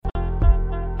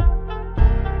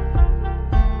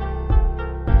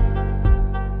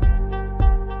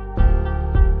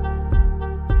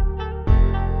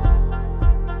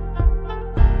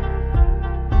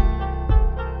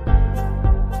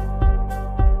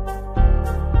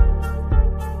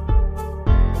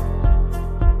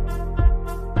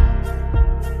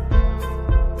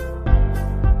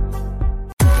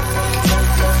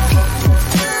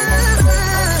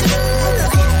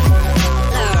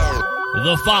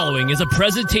following is a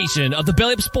presentation of the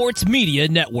Belly Up Sports Media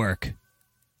Network.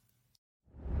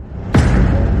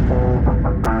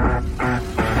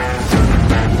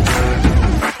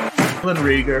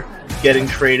 Rieger getting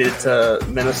traded to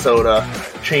Minnesota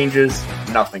changes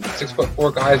nothing.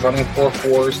 6'4" guys running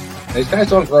 4.4s. These guys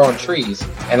don't grow on trees.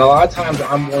 And a lot of times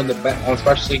I'm willing to bet on,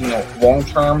 especially, long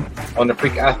term on the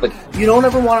freak athlete. You don't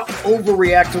ever want to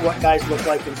overreact to what guys look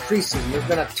like in preseason. There's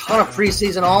been a ton of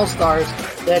preseason all-stars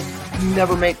that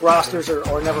never make rosters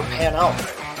or never pan out.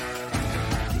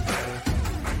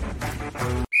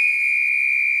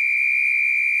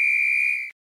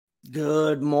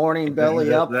 Good morning,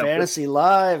 Belly Up Fantasy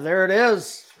Live. There it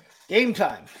is. Game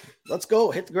time. Let's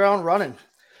go. Hit the ground running.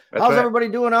 How's everybody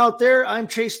doing out there? I'm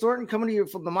Chase Thornton coming to you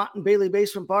from the Mott and Bailey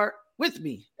Basement Bar. With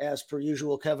me, as per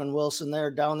usual, Kevin Wilson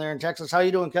down there in Texas. How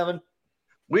you doing, Kevin?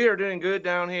 We are doing good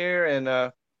down here, and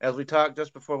as we talked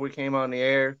just before we came on the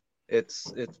air,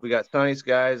 we got sunny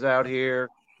skies out here,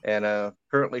 and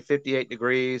currently 58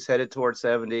 degrees, headed towards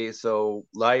 70. So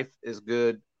life is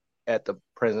good at the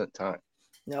present time.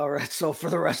 All right. So for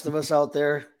the rest of us out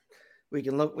there, we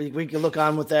can look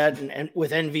on with that and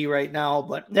with envy right now.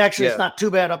 But actually, It's not too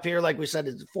bad up here. Like we said,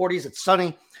 it's 40s. It's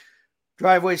sunny.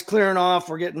 Driveway's clearing off.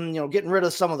 We're getting rid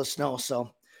of some of the snow.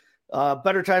 So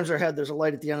better times are ahead. There's a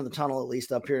light at the end of the tunnel, at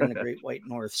least up here in the Great White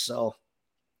North. So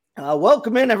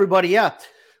welcome in, everybody. Yeah.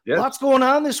 Lots going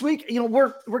on this week.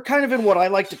 We're kind of in what I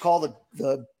like to call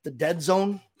the dead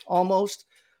zone almost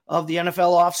of the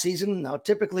NFL offseason. Now,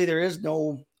 typically there is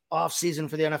no offseason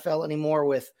for the NFL anymore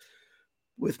with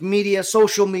media,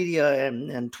 social media,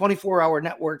 and 24-hour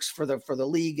networks for the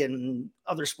league and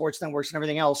other sports networks and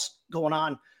everything else going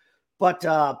on. But,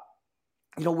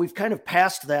 we've kind of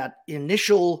passed that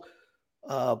initial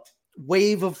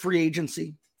wave of free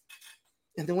agency.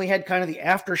 And then we had kind of the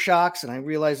aftershocks, and I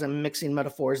realize I'm mixing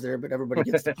metaphors there, but everybody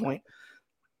gets the point.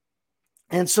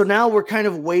 And so now we're kind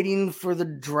of waiting for the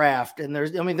draft. And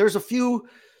there's a few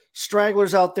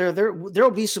stragglers out there.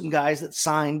 There'll be some guys that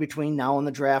sign between now and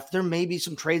the draft. There may be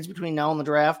some trades between now and the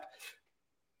draft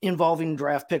involving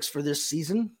draft picks for this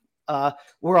season.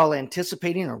 We're all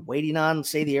anticipating or waiting on,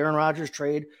 say, the Aaron Rodgers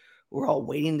trade. We're all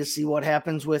waiting to see what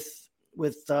happens with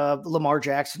Lamar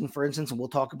Jackson, for instance, and we'll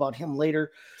talk about him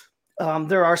later.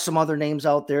 There are some other names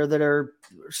out there that are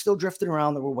still drifting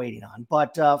around that we're waiting on.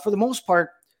 But for the most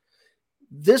part,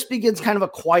 this begins kind of a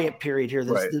quiet period here.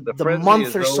 The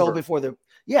month or so before the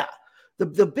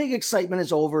big excitement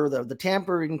is over. The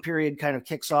tampering period kind of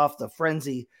kicks off the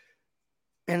frenzy,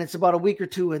 and it's about a week or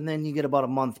two, and then you get about a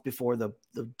month before the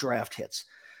draft hits.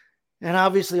 And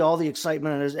obviously all the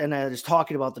excitement is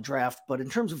talking about the draft, but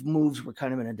in terms of moves, we're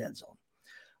kind of in a dead zone.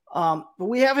 But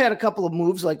we have had a couple of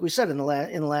moves, like we said, in the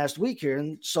last week here.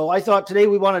 And so I thought today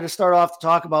we wanted to start off to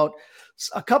talk about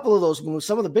a couple of those moves,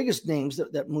 some of the biggest names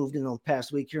that moved in the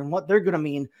past week here and what they're going to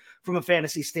mean from a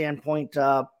fantasy standpoint,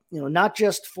 not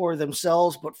just for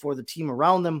themselves, but for the team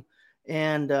around them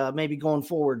and maybe going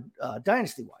forward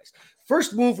dynasty-wise.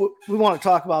 First move we want to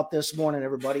talk about this morning,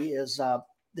 everybody, is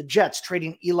the Jets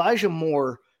trading Elijah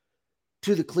Moore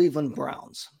to the Cleveland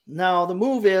Browns. Now, the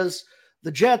move is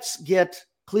the Jets get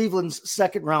Cleveland's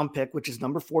second-round pick, which is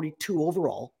number 42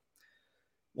 overall,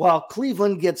 while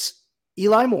Cleveland gets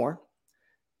Eli Moore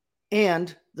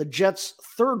and the Jets'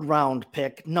 third-round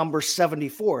pick, number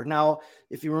 74. Now,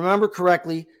 if you remember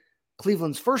correctly,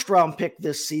 Cleveland's first-round pick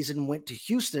this season went to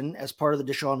Houston as part of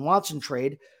the Deshaun Watson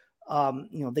trade.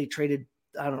 They traded,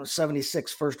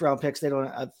 76 first-round picks. They don't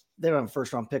have a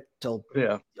first-round pick till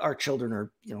our children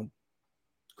are,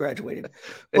 graduated.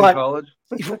 In college.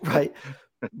 Right.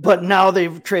 But now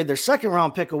they've traded their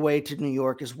second-round pick away to New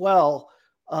York as well.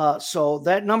 So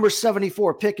that number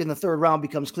 74 pick in the third round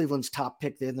becomes Cleveland's top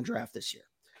pick in the draft this year.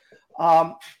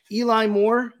 Eli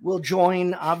Moore will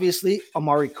join, obviously,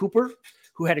 Amari Cooper,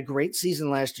 who had a great season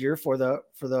last year for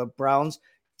the Browns,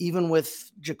 even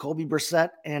with Jacoby Brissett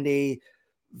and a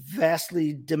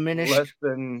vastly diminished,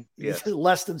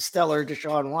 less than stellar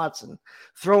Deshaun Watson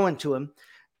thrown to him.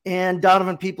 And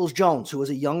Donovan Peoples-Jones, who is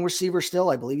a young receiver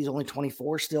still. I believe he's only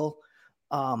 24 still,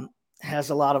 has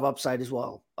a lot of upside as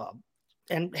well.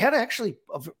 And had actually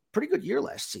a pretty good year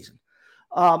last season.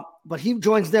 But he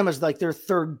joins them as like their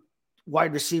third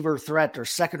wide receiver threat or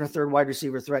second or third wide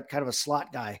receiver threat, kind of a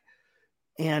slot guy.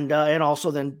 And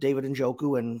also then David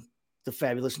Njoku and the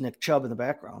fabulous Nick Chubb in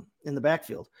the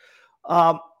backfield.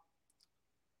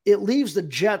 It leaves the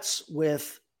Jets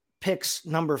with picks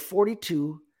number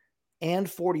 42 and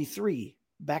 43,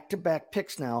 back-to-back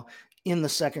picks now in the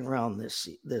second round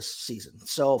this season.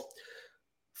 So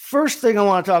first thing I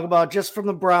want to talk about, just from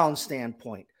the Browns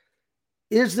standpoint,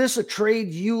 is this a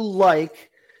trade you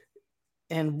like,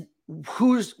 and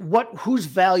whose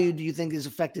value do you think is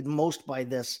affected most by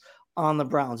this on the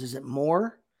Browns? Is it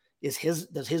more? Does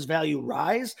his value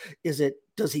rise?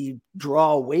 Does he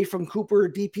draw away from Cooper or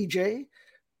DPJ?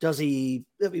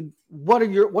 What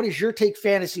is your take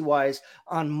fantasy wise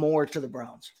on Moore to the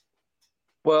Browns?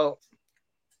 Well,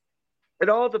 it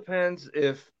all depends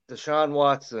if Deshaun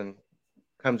Watson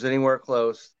comes anywhere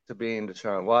close to being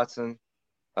Deshaun Watson.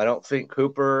 I don't think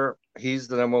Cooper, he's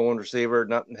the number one receiver.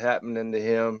 Nothing happening to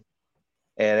him.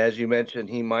 And as you mentioned,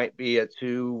 he might be a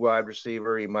 2 wide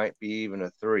receiver. He might be even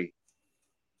a 3.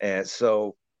 And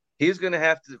so he's going to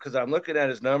have to, because I'm looking at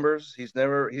his numbers. He's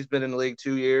been in the league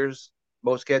 2 years.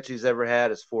 Most catch he's ever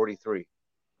had is 43.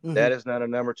 Mm-hmm. That is not a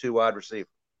number 2 wide receiver.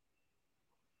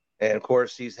 And of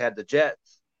course, he's had the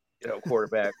Jets,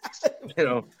 quarterback,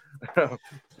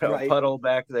 right. Puddle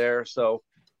back there. So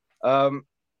a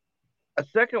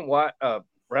second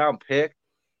round pick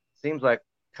seems like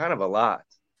kind of a lot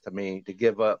to me to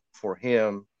give up for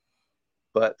him.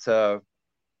 But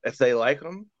if they like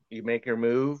him, you make your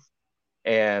move.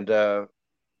 And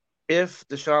if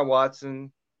Deshaun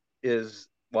Watson is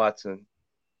Watson,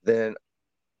 then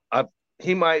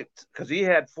he might, because he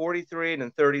had 43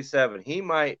 and 37, he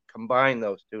might combine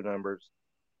those 2 numbers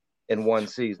in one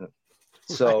season.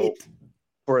 So right.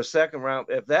 For a second round,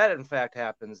 if that in fact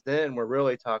happens, then we're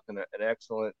really talking an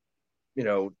excellent,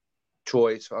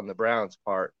 choice on the Browns'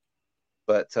 part.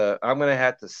 But I'm going to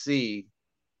have to see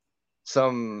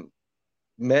some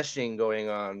meshing going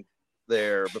on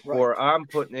there before right. I'm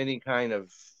putting any kind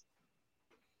of,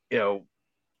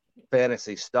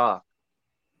 fantasy stock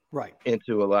right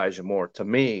into Elijah Moore. To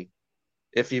me,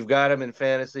 if you've got him in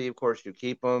fantasy, of course you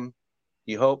keep him.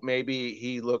 You hope maybe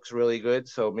he looks really good,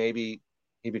 so maybe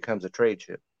he becomes a trade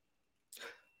chip.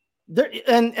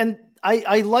 And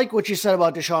I like what you said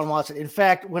about Deshaun Watson. In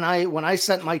fact, when I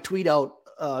sent my tweet out,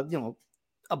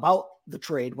 about the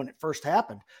trade when it first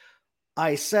happened,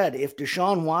 I said if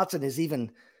Deshaun Watson is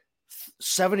even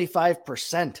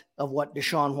 75% of what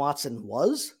Deshaun Watson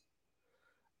was,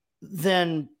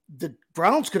 then the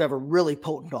Browns could have a really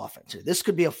potent offense. This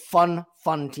could be a fun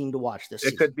team to watch this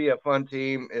season. It could be a fun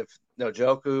team if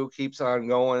Njoku keeps on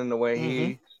going the way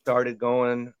he started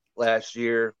going last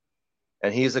year.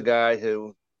 And he's a guy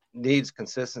who needs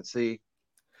consistency.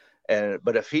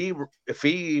 But if he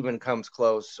even comes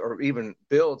close or even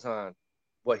builds on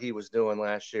what he was doing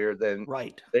last year, then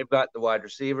right. They've got the wide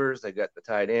receivers, they got the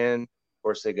tight end, of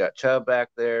course they got Chubb back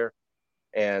there.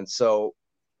 And so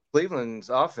Cleveland's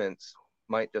offense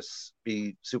might just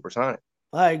be supersonic.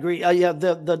 I agree. Yeah,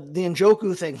 the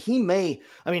Njoku thing,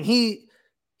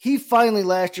 he finally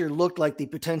last year looked like the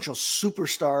potential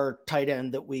superstar tight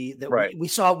end that we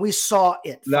saw. We saw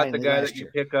it. Not the guy that you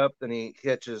pick up and he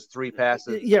catches 3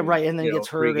 passes. Yeah, right. And then he gets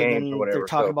hurt, and then they're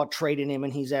talking about trading him,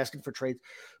 and he's asking for trades.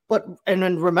 And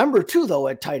then remember too, though,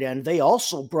 at tight end, they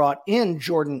also brought in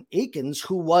Jordan Akins,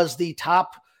 who was the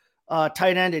top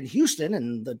tight end in Houston,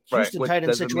 and the Houston tight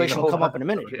end situation will come up in a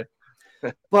minute here.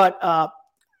 But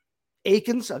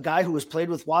Akins, a guy who has played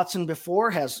with Watson before,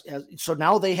 has so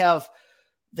now they have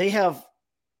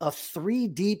a 3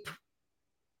 deep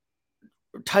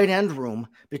tight end room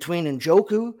between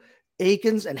Njoku,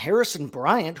 Akins, and Harrison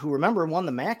Bryant, who, remember, won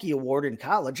the Mackey Award in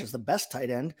college as the best tight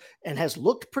end and has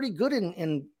looked pretty good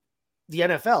in the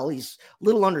NFL. He's a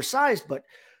little undersized, but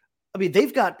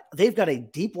they've got a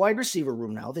deep wide receiver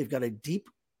room now. They've got a deep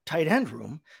tight end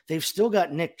room. They've still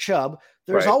got Nick Chubb.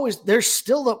 There's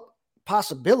still the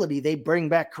possibility they bring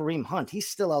back Kareem Hunt. He's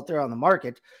still out there on the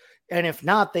market. And if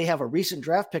not, they have a recent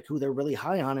draft pick who they're really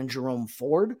high on in Jerome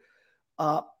Ford.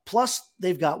 Plus,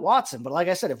 they've got Watson. But like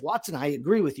I said, I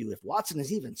agree with you. If Watson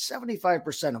is even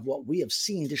 75% of what we have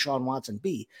seen Deshaun Watson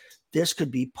be, this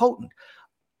could be potent.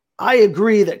 I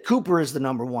agree that Cooper is the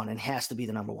number 1 and has to be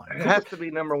the number 1. It has to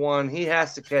be number 1. He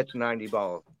has to catch 90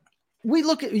 balls. You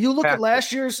look at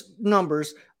last year's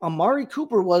numbers. Amari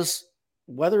Cooper was,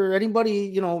 whether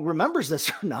anybody, remembers this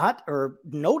or not, or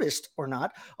noticed or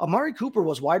not, Amari Cooper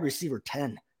was wide receiver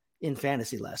 10 in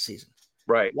fantasy last season.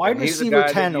 Right. Wide receiver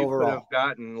 10 overall. Could have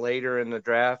gotten later in the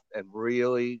draft and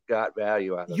really got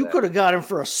value out of You could have got him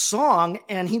for a song,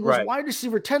 and he was wide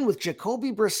receiver 10 with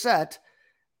Jacoby Brissett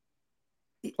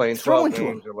playing 12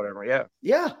 games or whatever. Yeah.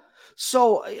 Yeah.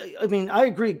 So, I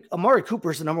agree. Amari Cooper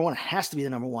is the number 1. It has to be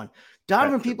the number 1.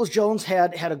 Donovan Peoples-Jones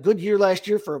had a good year last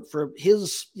year for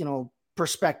his,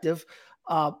 perspective.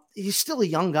 He's still a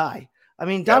young guy.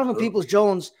 Donovan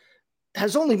Peoples-Jones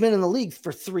has only been in the league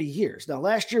for 3 years. Now,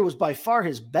 last year was by far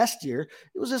his best year.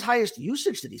 It was his highest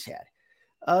usage that he's had.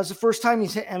 It's the first time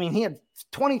he had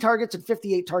 20 targets and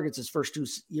 58 targets his first 2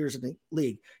 years in the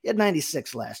league. He had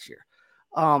 96 last year.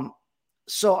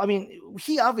 So, I mean,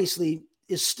 he obviously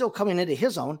is still coming into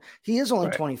his own. He is only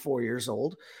Right. 24 years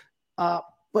old.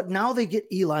 But now they get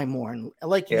Eli Moore. And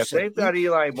like you If said, they've got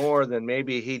Eli Moore, then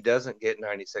maybe he doesn't get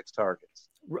 96 targets.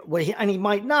 and he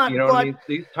might not. You know but what I mean?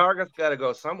 These targets got to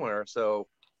go somewhere. So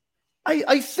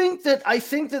I think that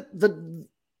the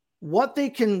what they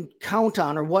can count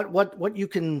on, or what you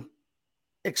can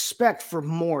expect for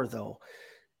Moore, though,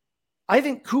 I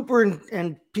think Cooper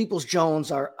and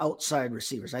Peoples-Jones are outside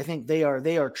receivers. I think they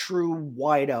are true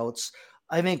wideouts.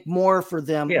 I think Moore for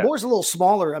them. Yeah. Moore's a little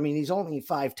smaller. I mean, he's only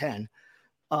 5'10".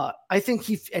 I think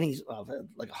he's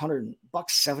like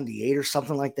 $100 or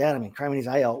something like that. I mean, Crimini's,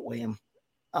 I outweigh him.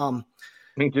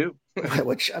 Me too.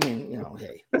 Which, I mean,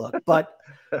 hey, look, but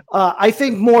I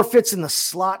think Moore fits in the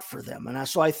slot for them. And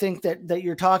so I think that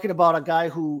you're talking about a guy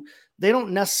who they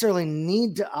don't necessarily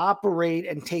need to operate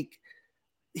and take.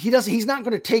 He's not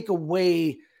going to take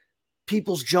away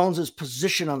Peoples-Jones's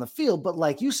position on the field, but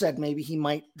like you said, maybe he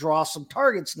might draw some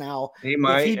targets now. He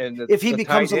might, if he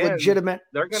becomes a legitimate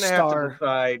they're going to star. have to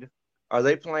decide: are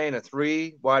they playing a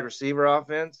 3 wide receiver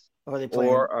offense,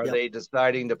 or are they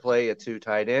deciding to play a 2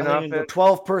 tight end offense? Go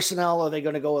 12 personnel? Are they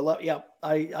going to go 11? Yep,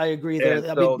 I agree there. And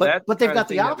I so mean, but they've got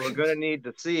the options. We're going to need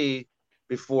to see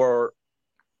before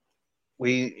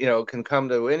we can come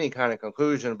to any kind of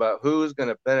conclusion about who's going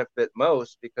to benefit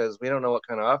most, because we don't know what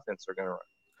kind of offense they're going to run.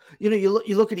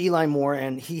 You look at Eli Moore,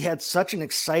 and he had such an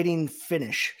exciting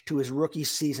finish to his rookie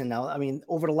season. Now, I mean,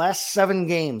 over the last 7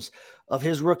 games of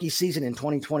his rookie season in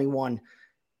 2021,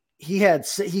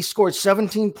 he scored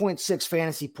 17.6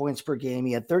 fantasy points per game.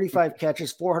 He had 35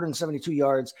 catches, 472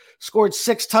 yards, scored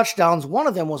 6 touchdowns. One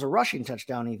of them was a rushing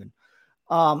touchdown even.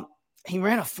 He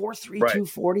ran a 4.32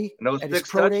 40. And those 6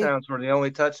 touchdowns were the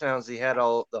only touchdowns he had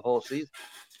the whole season.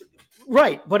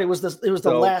 Right, but it was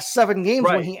the last 7 games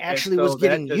when he actually was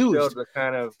getting that used. Showed the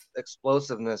kind of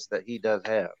explosiveness that he does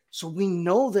have. So we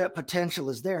know that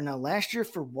potential is there. Now, last year,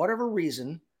 for whatever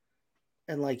reason,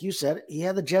 and like you said, he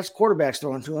had the Jets quarterbacks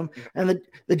thrown to him, and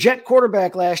the Jet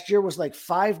quarterback last year was like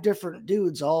 5 different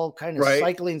dudes all kind of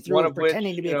cycling through and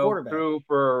pretending to be a quarterback. Threw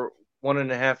for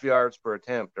 1.5 yards per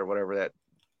attempt, or whatever that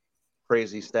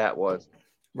crazy stat was.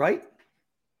 Right,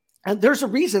 and there's a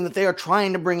reason that they are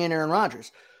trying to bring in Aaron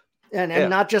Rodgers. And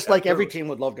not just like every team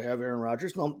would love to have Aaron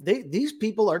Rodgers. No, these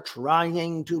people are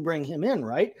trying to bring him in,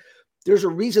 right? There's a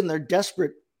reason they're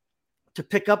desperate to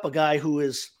pick up a guy who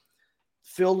is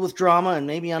filled with drama and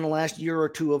maybe on the last year or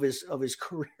two of his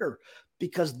career,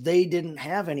 because they didn't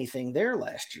have anything there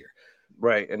last year.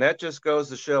 Right, and that just goes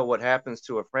to show what happens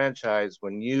to a franchise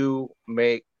when you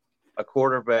make a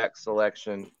quarterback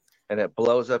selection and it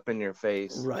blows up in your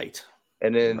face. Right.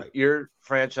 And then your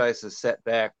franchise is set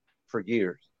back for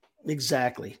years.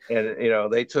 Exactly. And,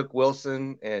 they took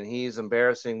Wilson, and he's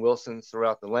embarrassing Wilsons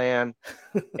throughout the land.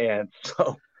 And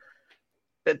so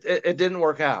it didn't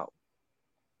work out.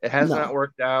 It has not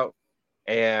worked out.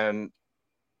 And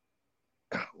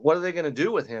what are they going to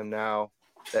do with him now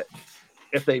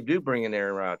if they do bring in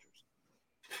Aaron Rodgers?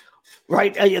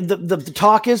 Right. The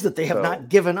talk is that they have not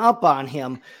given up on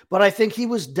him, but I think he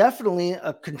was definitely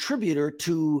a contributor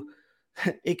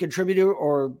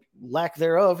or lack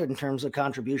thereof in terms of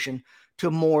contribution to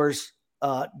Moore's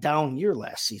down year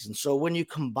last season. So when you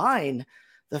combine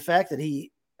the fact that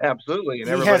he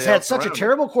has had such a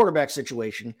terrible quarterback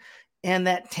situation and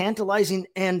that tantalizing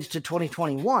end to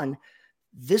 2021,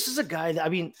 this is a guy that, I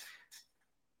mean,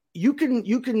 you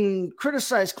can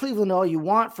criticize Cleveland all you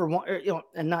want for one,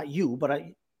 and not you, but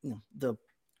the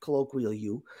colloquial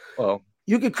you. Well,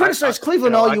 you can criticize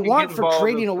Cleveland all you want for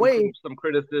trading away some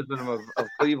criticism of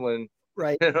Cleveland,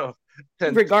 right?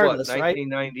 Since regardless,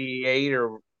 1998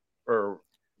 or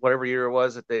whatever year it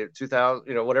was that they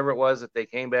 2000, whatever it was that they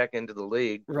came back into the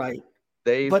league, right?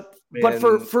 But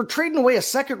for trading away a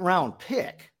 2nd round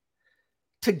pick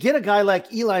to get a guy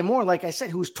like Eli Moore, like I said,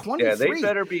 who's 23, they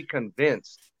better be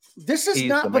convinced. This is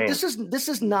not, but this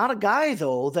is not a guy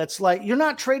though that's like, you're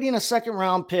not trading a 2nd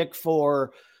round pick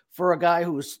for a guy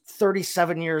who's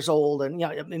 37 years old. And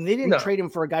I mean, they didn't trade him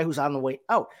for a guy who's on the way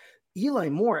out. Eli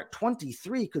Moore at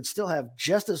 23 could still have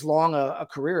just as long a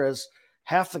career as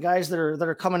half the guys that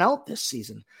are coming out this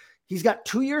season. He's got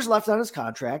 2 years left on his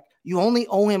contract. You only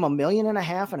owe him $1.5 million and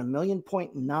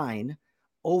 $1.9 million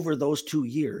over those 2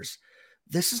 years.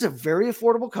 This is a very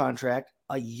affordable contract,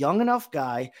 a young enough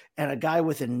guy, and a guy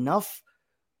with enough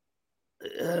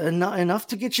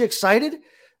to get you excited.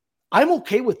 I'm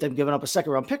okay with them giving up a 2nd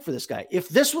round pick for this guy. If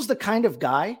this was the kind of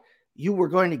guy you were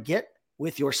going to get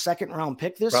with your 2nd round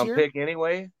pick this year, pick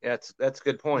anyway. That's a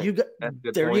good point. You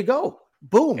go.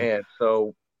 Boom. And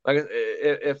so,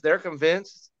 if they're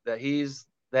convinced that he's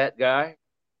that guy,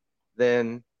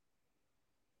 then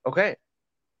Okay,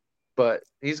 but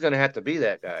he's going to have to be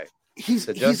that guy. He's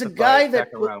a guy that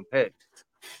second-round pick.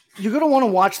 You're going to want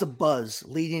to watch the buzz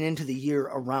leading into the year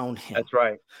around him. That's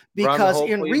right. Because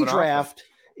in redraft,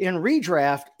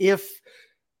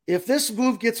 if this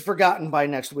move gets forgotten by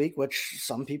next week, which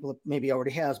some people maybe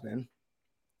already has been,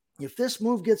 if this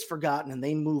move gets forgotten and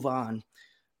they move on,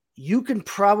 you could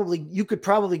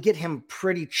probably get him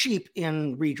pretty cheap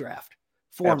in redraft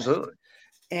format. Absolutely.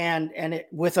 And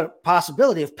with a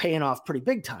possibility of paying off pretty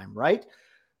big time, right?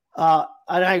 But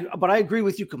I agree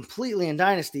with you completely in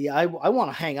Dynasty. I want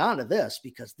to hang on to this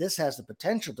because this has the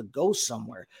potential to go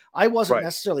somewhere. I wasn't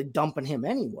necessarily dumping him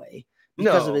anyway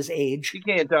because of his age. You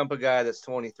can't dump a guy that's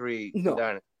 23 in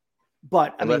Dynasty.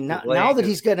 But I mean, now that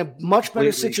he's got a much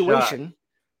better situation,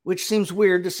 which seems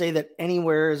weird to say that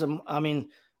anywhere is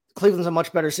Cleveland's a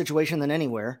much better situation than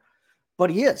anywhere, but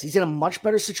he's in a much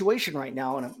better situation right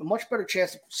now and a much better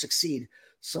chance to succeed.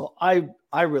 So I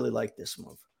really like this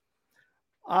move.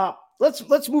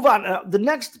 Let's move on. The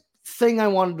next thing I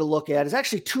wanted to look at is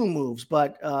actually two moves,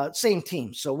 but same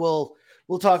team. So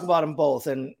we'll talk about them both.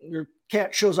 And your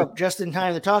cat shows up just in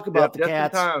time to talk about the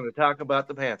Cats. Just in time to talk about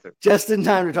the Panthers. Just in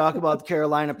time to talk about the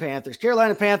Carolina Panthers.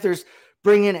 Carolina Panthers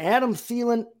bring in Adam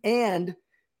Thielen and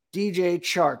DJ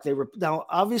Chark. Now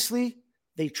obviously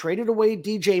they traded away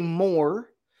DJ Moore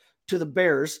to the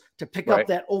Bears to pick up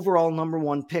that overall number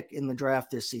 1 pick in the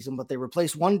draft this season, but they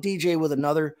replaced one DJ with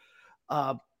another.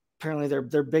 Apparently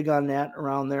they're big on that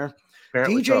around there.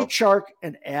 Apparently DJ Chark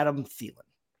and Adam Thielen.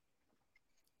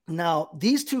 Now,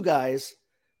 these two guys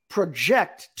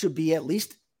project to be, at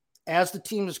least as the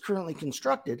team is currently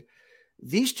constructed,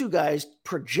 these two guys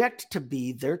project to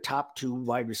be their top 2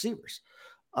 wide receivers.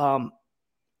 Adam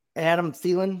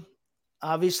Thielen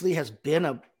obviously has been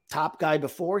a top guy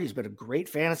before. He's been a great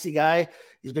fantasy guy.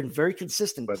 He's been a very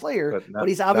consistent player, but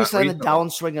he's obviously on the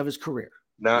downswing of his career.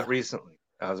 Not recently.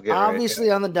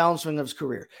 Obviously on the downswing of his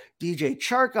career. DJ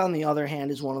Chark, on the other hand,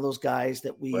 is one of those guys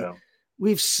that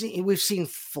we've seen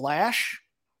flash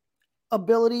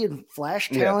ability and flash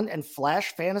talent and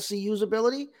flash fantasy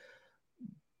usability,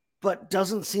 but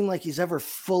doesn't seem like he's ever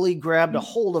fully grabbed a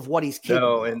hold of what he's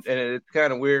capable of. And it's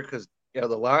kind of weird because the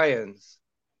Lions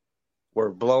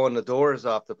were blowing the doors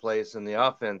off the place in the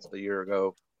offense a year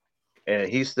ago, and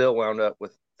he still wound up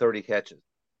with 30 catches.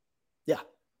 Yeah.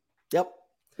 Yep.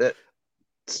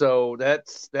 So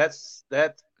that's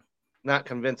not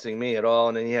convincing me at all.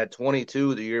 And then he had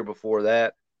 22 the year before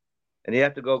that. And you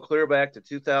have to go clear back to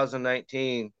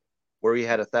 2019 where he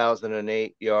had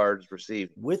 1,008 yards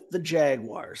receiving. With the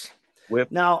Jaguars.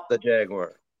 The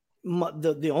Jaguars.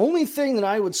 The only thing that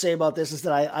I would say about this is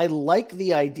that I like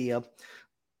the idea.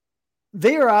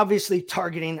 They are obviously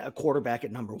targeting a quarterback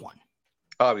at number 1.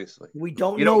 Obviously. We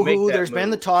don't know who. There's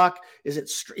been the talk. Is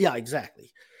it? Yeah,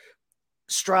 exactly.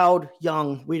 Stroud,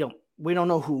 Young, we don't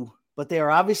know who, but they are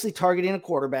obviously targeting a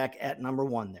quarterback at number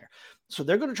 1 there. So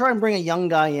they're going to try and bring a young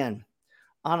guy in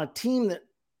on a team that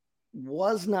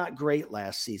was not great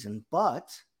last season,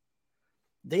 but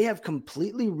they have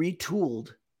completely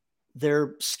retooled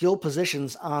their skill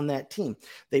positions on that team.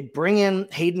 They bring in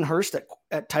Hayden Hurst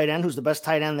at tight end, who's the best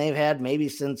tight end they've had maybe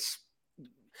since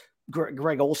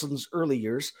Greg Olson's early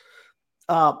years.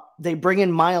 They bring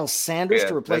in Miles Sanders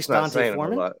to replace Dante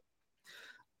Foreman.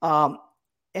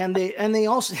 And they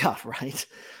also,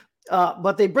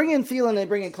 but they bring in Thielen, they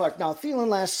bring in Clark. Now Thielen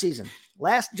last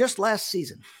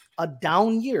season, a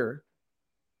down year,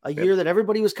 year that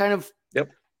everybody was kind of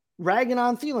ragging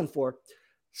on Thielen for.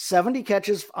 70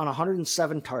 catches on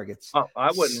 107 targets. Oh,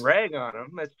 I wouldn't rag on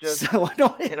him. It's just,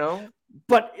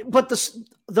 But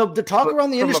the talk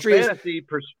around the industry from a fantasy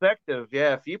perspective,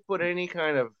 if you put any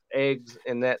kind of eggs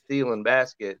in that Thielen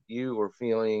basket, you were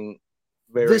feeling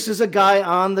this is a guy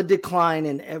on the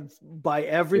decline by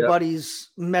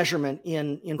everybody's measurement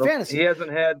in fantasy. He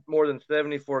hasn't had more than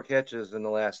 74 catches in the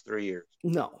last 3 years.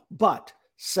 No, but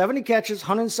 70 catches,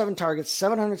 107 targets,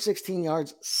 716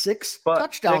 yards, 6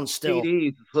 touchdowns 6 still.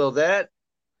 TDs, so that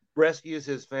rescues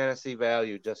his fantasy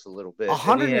value just a little bit.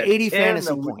 180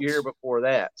 fantasy points. Year before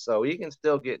that, so he can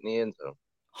still get in the end zone.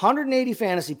 180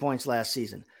 fantasy points last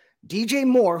season. DJ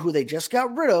Moore, who they just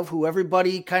got rid of, who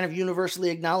everybody kind of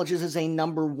universally acknowledges as a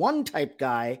number 1 type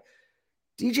guy.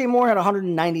 DJ Moore had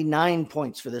 199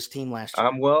 points for this team last year.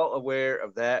 I'm well aware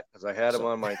of that because I had him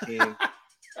on my team.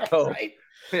 So, right.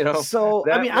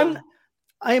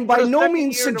 I am by no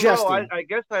means suggesting. I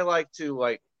guess I like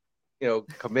to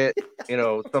commit,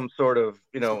 some sort of,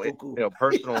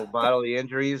 personal bodily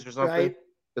injuries or something.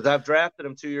 Because I've drafted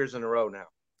him 2 years in a row now.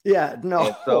 Yeah, no.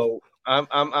 And so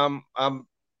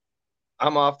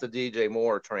I'm off the DJ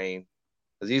Moore train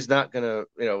because he's not going to,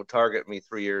 target me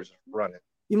 3 years running.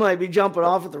 You might be jumping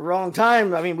off at the wrong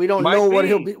time. I mean, we don't know what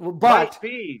he'll be, but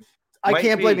I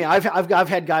can't blame you. I've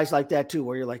had guys like that too,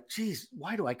 where you're like, geez,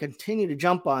 why do I continue to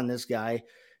jump on this guy?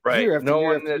 Right.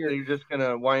 Knowing that you're just going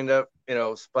to wind up,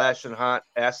 splashing hot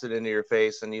acid into your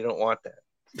face, and you don't want that.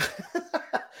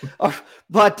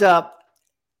 But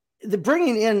the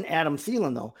bringing in Adam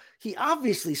Thielen, though, he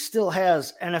obviously still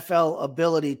has NFL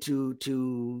ability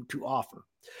to offer.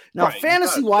 Now, right,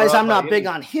 fantasy-wise, I'm not big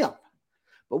on him.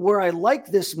 But where I like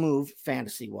this move,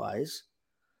 fantasy-wise,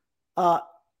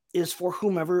 is for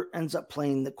whomever ends up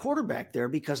playing the quarterback there,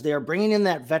 because they are bringing in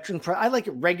that veteran. I like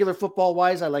it regular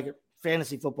football-wise. I like it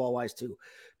fantasy football-wise too,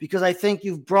 because I think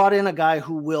you've brought in a guy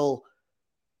who will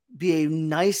be a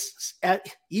nice,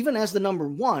 even as the number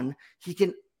one, he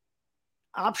can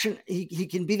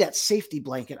be that safety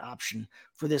blanket option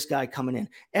for this guy coming in.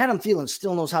 Adam Thielen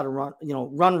still knows how to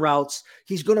run routes.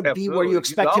 He's going to be where you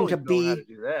expect him to be.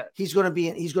 He's going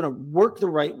to work the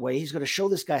right way. He's going to show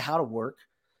this guy how to work.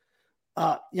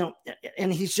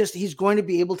 And he's going to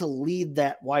be able to lead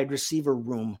that wide receiver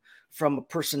room from a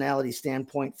personality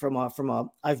standpoint, from a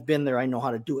I've been there, I know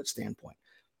how to do it standpoint.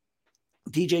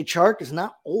 DJ Chark is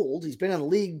not old. He's been in the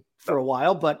league for a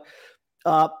while, but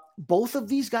both of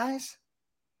these guys,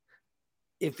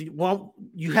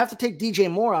 you have to take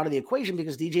DJ Moore out of the equation,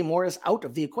 because DJ Moore is out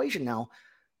of the equation now.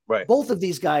 Right. Both of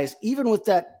these guys, even with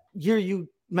that year you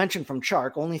mentioned from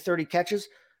Chark, only 30 catches,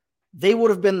 they would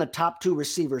have been the top two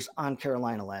receivers on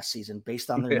Carolina last season based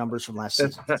on their numbers from last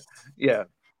season.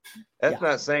 That's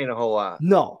not saying a whole lot.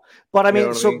 No, but I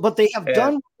mean, but they have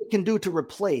done what they can do to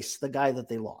replace the guy that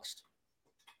they lost.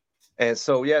 And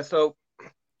so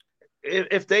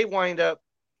if they wind up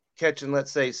catching,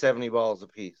 let's say, 70 balls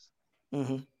apiece,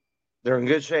 mm-hmm. they're in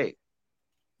good shape.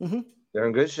 Mm-hmm. They're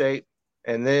in good shape.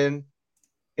 And then,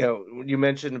 you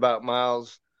mentioned about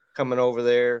Miles coming over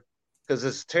there, because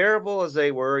as terrible as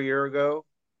they were a year ago,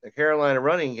 the Carolina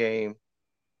running game,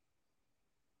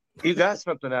 you got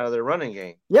something out of their running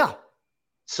game. Yeah.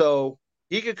 So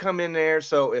he could come in there.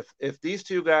 So if these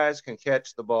two guys can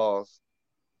catch the balls,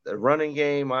 the running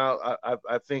game, I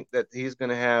think that he's going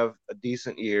to have a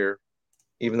decent year,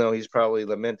 even though he's probably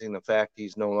lamenting the fact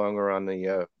he's no longer on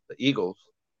the Eagles.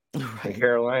 Right. And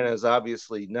Carolina is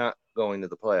obviously not going to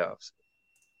the playoffs,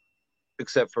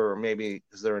 except for maybe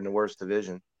because they're in the worst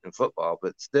division in football.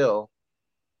 But still,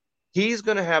 he's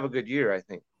going to have a good year, I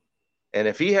think. And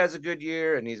if he has a good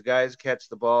year and these guys catch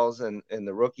the balls and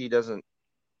the rookie doesn't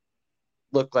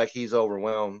look like he's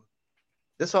overwhelmed,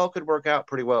 this all could work out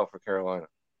pretty well for Carolina.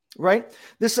 Right.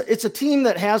 It's a team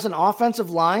that has an offensive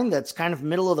line that's kind of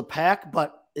middle of the pack,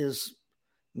 but is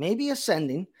maybe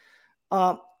ascending.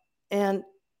 And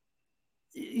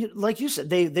like you said,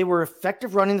 they were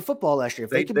effective running the football last year.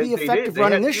 If they could be effective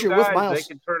running this year with Miles, they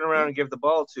can turn around and give the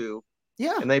ball to.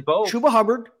 Yeah. And they both. Chuba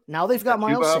Hubbard. Now they've got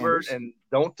Miles Sanders. And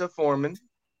Donta Foreman.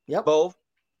 Yep. Both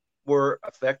were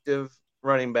effective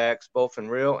running backs, both in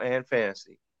real and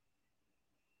fantasy.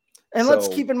 And let's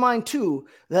keep in mind, too,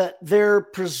 that their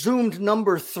presumed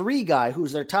number 3 guy,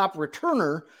 who's their top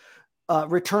return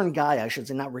guy, I should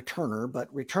say, not returner,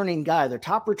 but returning guy, their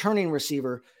top returning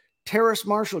receiver, Terrace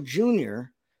Marshall Jr.,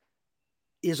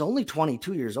 is only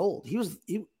 22 years old.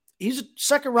 He's a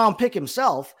second-round pick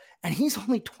himself, and he's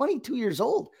only 22 years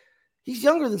old. He's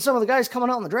younger than some of the guys coming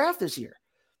out in the draft this year.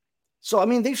 So, I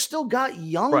mean, they've still got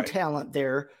young talent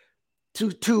there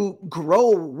to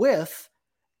grow with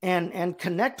and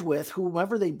connect with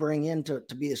whomever they bring in to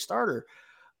be a starter.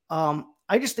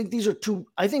 I just think these are two.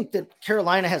 I think that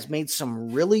Carolina has made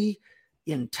some really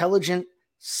intelligent,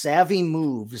 savvy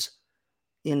moves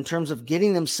in terms of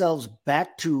getting themselves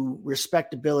back to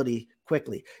respectability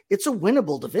quickly. It's a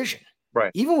winnable division.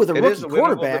 Right. Even with a rookie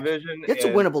quarterback, it's a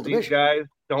winnable division. These guys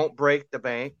don't break the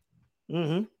bank.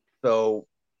 Mm-hmm. So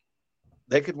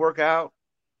they could work out.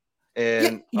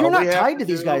 And you're not tied to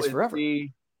these guys forever.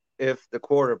 If the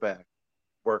quarterback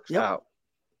works out.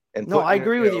 And no, I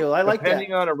agree with you. I like that.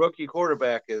 Depending on a rookie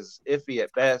quarterback is iffy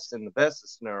at best in the best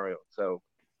scenario. So,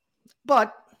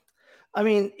 but I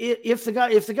mean, if the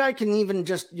guy can even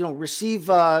just, receive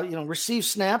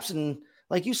snaps and,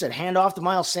 like you said, hand off to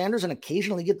Miles Sanders and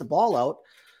occasionally get the ball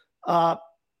out,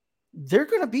 they're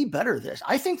going to be better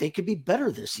I think they could be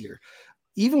better this year,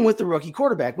 even with the rookie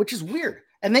quarterback, which is weird.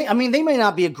 And they may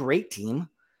not be a great team.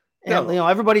 And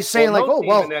everybody's saying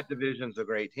that division's a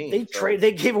great team.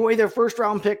 They gave away their first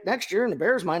round pick next year, and the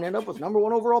Bears might end up with number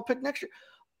 1 overall pick next year.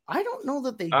 I don't know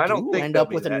that they end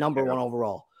up with a number 1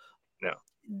 overall. No,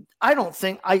 I don't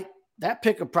think that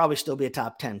pick would probably still be a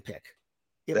top 10 pick.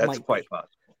 That's quite possible.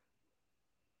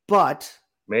 But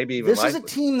maybe even this is a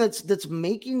team that's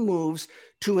making moves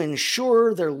to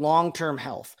ensure their long-term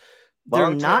health. they're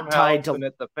Long-term not tied health, to and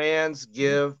that the fans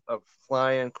give a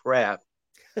flying crap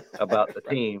about the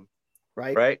team,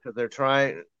 right? right? Because they're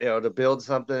trying, to build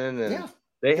something, and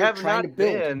they they're have trying not to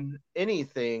build. been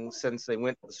anything since they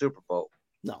went to the Super Bowl.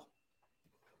 No.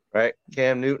 Right?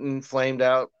 Cam Newton flamed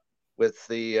out with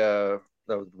the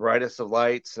brightest of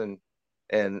lights, and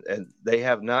they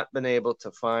have not been able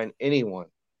to find anyone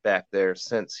back there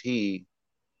since he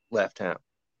left town.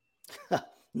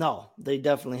 No, they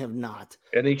definitely have not.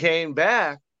 And he came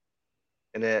back,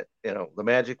 and the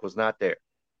magic was not there.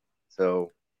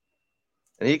 So,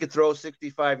 and he could throw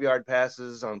 65-yard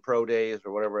passes on pro days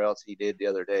or whatever else he did the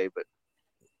other day, but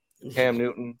Cam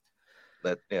Newton,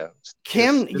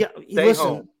 Cam, stay listen,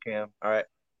 home, Cam. All right.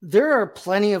 There are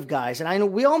plenty of guys, and I know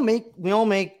we all make,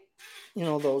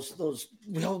 those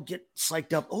we all get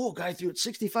psyched up. Oh, a guy threw it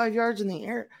 65 yards in the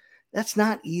air. That's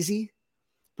not easy.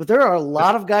 But there are a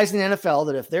lot of guys in the NFL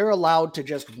that if they're allowed to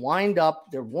just wind up,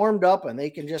 they're warmed up, and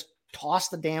they can just toss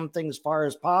the damn thing as far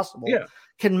as possible,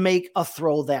 can make a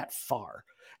throw that far.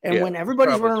 And when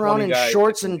everybody's running around in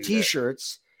shorts and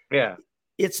T-shirts,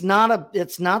 it's not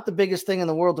the biggest thing in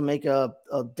the world to make a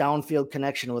downfield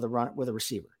connection with a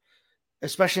receiver,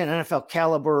 especially an NFL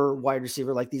caliber wide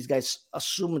receiver like these guys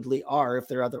assumedly are if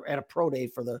they're at a pro day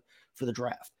for the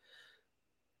draft.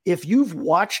 If you've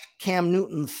watched Cam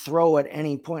Newton throw at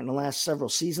any point in the last several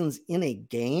seasons in a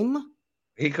game,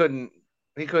 he couldn't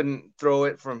throw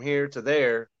it from here to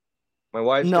there. My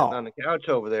wife's sitting on the couch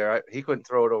over there. He couldn't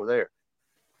throw it over there.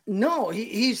 No,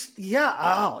 he's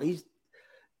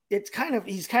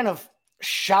kind of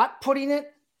shot putting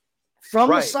it from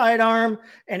the sidearm,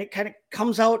 and it kind of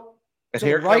comes out. And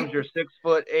here comes your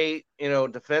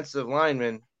 6'8", defensive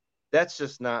lineman. That's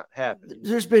just not happening.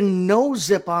 There's been no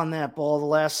zip on that ball the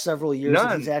last several years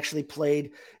that he's actually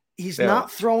played. He's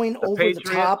not throwing over Patriots,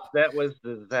 the top. That was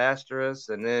disastrous.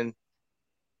 And then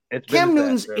Cam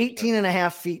Newton's 18 and a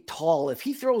half feet tall. If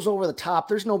he throws over the top,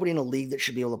 there's nobody in the league that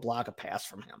should be able to block a pass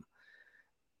from him.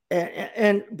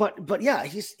 But yeah,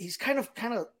 he's kind of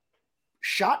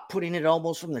shot putting it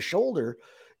almost from the shoulder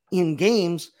in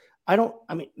games.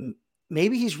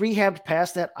 Maybe he's rehabbed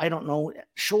past that. I don't know.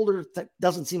 Shoulder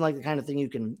doesn't seem like the kind of thing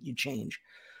you change.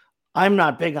 I'm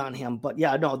not big on him, but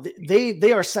yeah, no,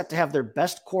 they are set to have their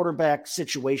best quarterback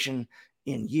situation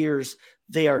in years.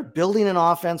 They are building an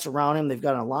offense around him. They've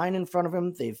got a line in front of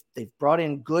him. They've brought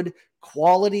in good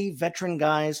quality veteran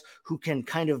guys who can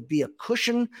kind of be a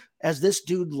cushion as this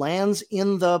dude lands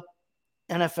in the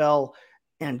NFL.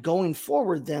 And going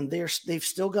forward, then they've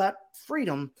still got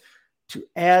freedom to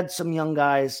add some young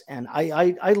guys. And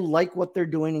I like what they're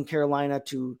doing in Carolina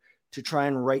to try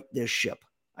and right this ship.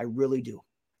 I really do.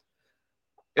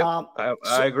 Yep,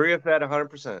 I agree with that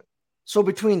 100%. So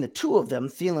between the two of them,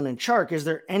 Thielen and Chark, is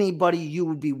there anybody you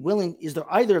would be willing? Is there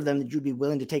either of them that you'd be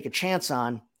willing to take a chance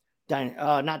on?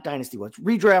 Not dynasty wise,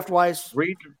 redraft wise.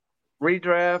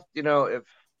 Redraft.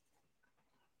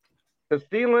 If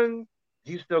Thielen,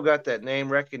 he's still got that name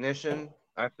recognition.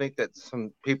 I think that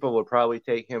some people would probably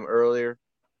take him earlier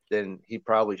than he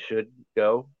probably should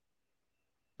go.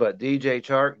 But DJ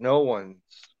Chark, no one's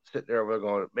sitting there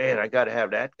going, man, I got to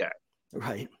have that guy.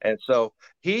 Right. And so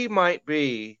he might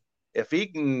be, if he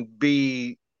can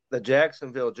be the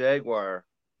Jacksonville Jaguar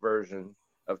version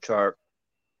of Chark,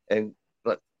 and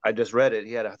look, I just read it,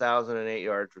 he had 1,008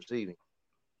 yards receiving.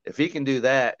 If he can do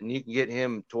that and you can get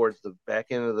him towards the back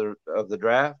end of the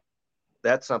draft,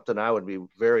 that's something I would be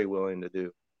very willing to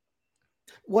do.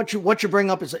 What you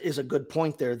bring up is a good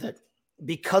point there, that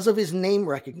because of his name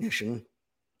recognition,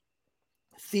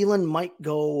 Thielen might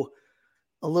go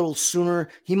a little sooner.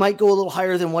 He might go a little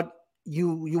higher than what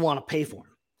you want to pay for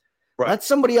him. Right. Let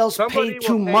somebody else pay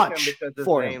too much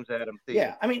for him.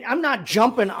 Yeah, I mean, I'm not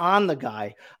jumping on the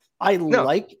guy. I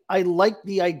like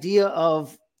the idea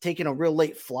of taking a real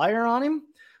late flyer on him.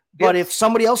 But if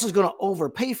somebody else is going to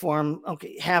overpay for him,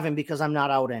 okay, have him, because I'm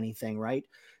not out anything, right?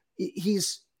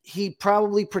 He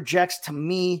probably projects to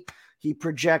me. He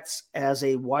projects as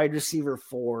a wide receiver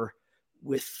 4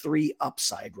 with 3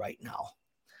 upside right now.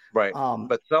 Right.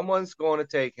 But someone's going to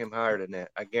take him higher than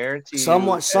that. I guarantee you.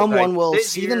 Someone will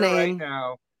see the name. Right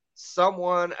now,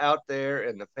 someone out there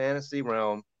in the fantasy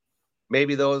realm,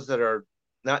 maybe those that are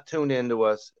not tuned into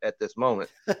us at this moment,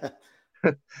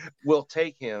 will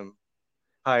take him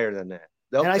higher than that.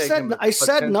 I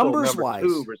said numbers wise.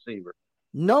 2 receiver.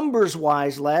 Numbers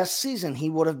wise, last season he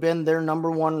would have been their number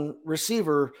 1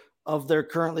 receiver of their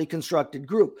currently constructed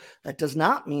group. That does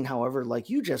not mean, however,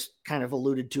 like you just kind of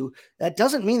alluded to, that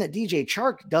doesn't mean that DJ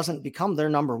Chark doesn't become their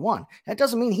number 1. That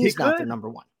doesn't mean he's not their number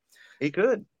 1. He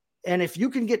could. And if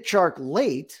you can get Chark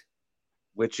late,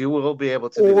 which you will be able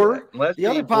to do, or the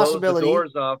other possibility, blows the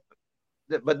doors off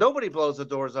but nobody blows the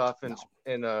doors off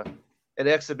in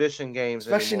exhibition games,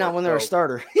 especially anymore, not when they're a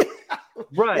starter.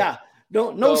 Right. Yeah.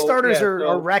 No starters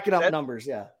are racking up that, numbers.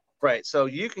 Yeah. Right. So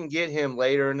you can get him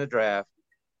later in the draft,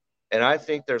 and I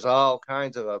think there's all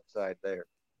kinds of upside there.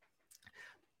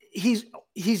 He's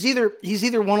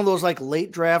either one of those like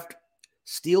late draft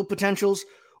steal potentials,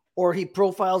 or he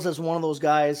profiles as one of those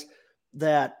guys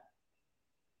that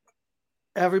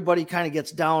everybody kind of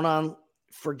gets down on,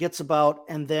 forgets about,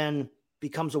 and then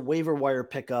becomes a waiver wire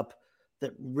pickup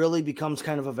that really becomes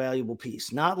kind of a valuable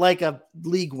piece. Not like a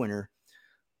league winner,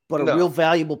 but a real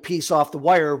valuable piece off the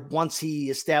wire once he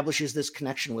establishes this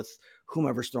connection with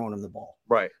whomever's throwing him the ball.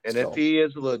 Right. And if he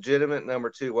is a legitimate number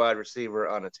 2 wide receiver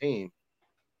on a team,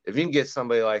 if you can get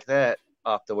somebody like that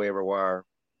off the waiver wire,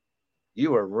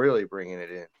 you are really bringing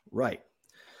it in. Right.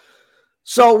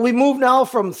 So we move now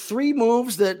from 3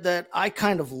 moves that I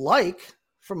kind of like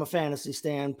from a fantasy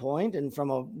standpoint and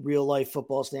from a real life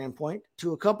football standpoint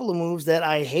to a couple of moves that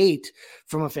I hate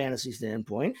from a fantasy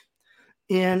standpoint.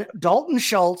 In Dalton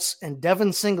Schultz and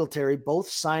Devin Singletary both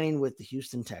signing with the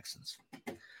Houston Texans.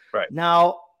 Right.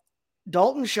 Now,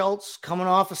 Dalton Schultz coming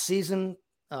off a season,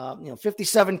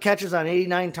 57 catches on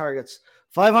 89 targets,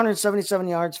 577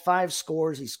 yards, 5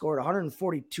 scores. He scored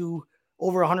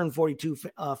over 142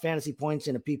 fantasy points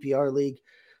in a PPR league.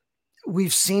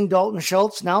 We've seen Dalton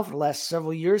Schultz now for the last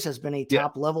several years has been a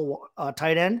top level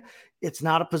tight end. It's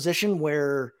not a position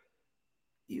where,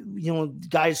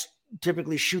 guys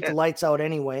typically shoot the lights out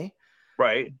anyway.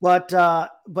 Right. But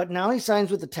now he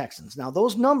signs with the Texans. Now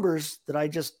those numbers that I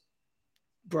just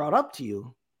brought up to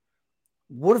you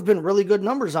would have been really good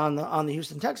numbers on the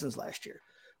Houston Texans last year.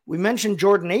 We mentioned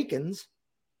Jordan Akins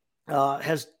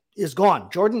is gone.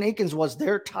 Jordan Akins was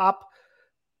their top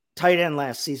tight end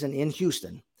last season in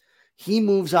Houston. He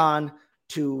moves on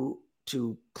to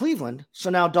Cleveland. So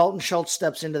now Dalton Schultz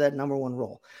steps into that number 1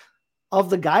 role. Of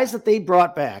the guys that they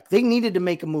brought back, they needed to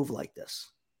make a move like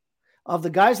this. Of the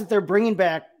guys that they're bringing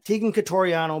back, Tegan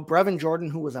Catoriano, Brevin Jordan,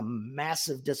 who was a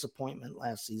massive disappointment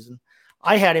last season.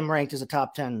 I had him ranked as a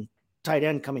top 10 tight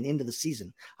end coming into the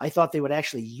season. I thought they would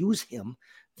actually use him.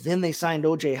 Then they signed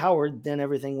O.J. Howard. Then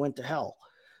everything went to hell.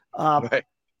 Right.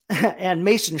 And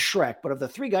Mason Schreck. But of the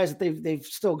 3 guys that they've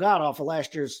still got off of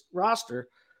last year's roster,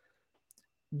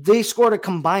 they scored a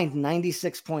combined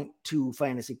 96.2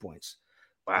 fantasy points.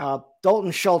 Wow.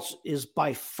 Dalton Schultz is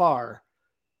by far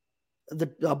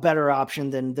a better option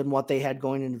than what they had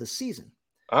going into the season.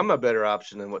 I'm a better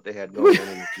option than what they had going into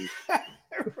the season.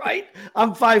 Right?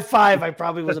 I'm 5'5". I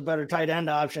probably was a better tight end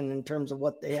option in terms of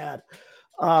what they had.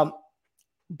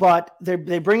 But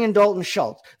they bring in Dalton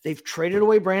Schultz. They've traded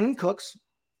away Brandon Cooks.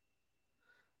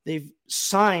 They've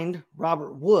signed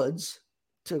Robert Woods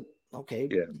to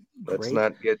let's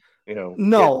not get get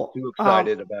too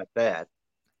excited about that.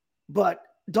 But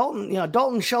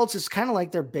Dalton Schultz is kind of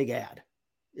like their big ad,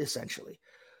 essentially.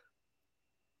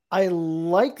 I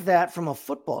like that from a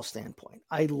football standpoint.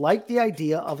 I like the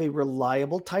idea of a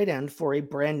reliable tight end for a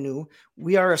brand new.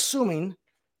 We are assuming,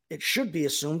 it should be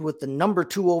assumed with the number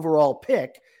 2 overall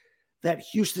pick, that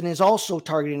Houston is also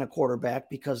targeting a quarterback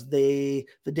because the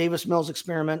Davis Mills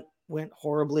experiment went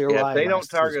horribly awry. If they don't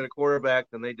target a quarterback,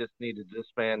 then they just need to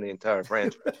disband the entire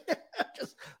franchise.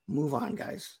 Just move on,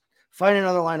 guys. Find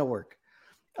another line of work.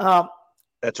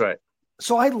 That's right.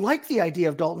 So I like the idea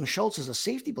of Dalton Schultz as a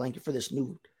safety blanket for this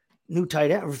new tight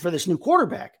end, or for this new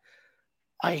quarterback.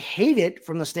 I hate it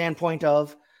from the standpoint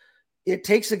of it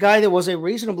takes a guy that was a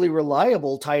reasonably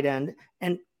reliable tight end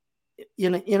and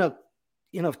in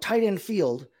a tight end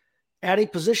field at a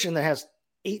position that has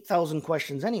 8,000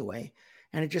 questions anyway,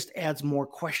 and it just adds more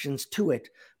questions to it.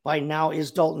 By now,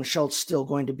 is Dalton Schultz still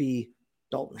going to be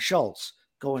Dalton Schultz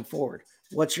going forward?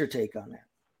 What's your take on that?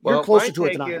 You're closer to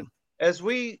it than I am. As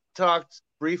we talked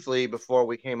briefly before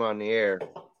we came on the air,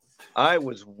 I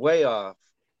was way off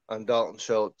on Dalton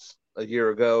Schultz a year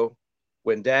ago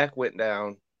when Dak went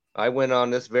down. I went on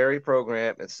this very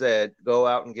program and said, go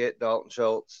out and get Dalton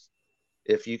Schultz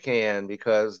if you can,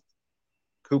 because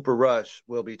Cooper Rush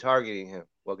will be targeting him.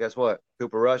 Well, guess what?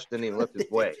 Cooper Rush didn't even lift his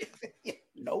way.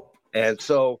 Nope. And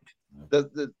so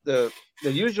the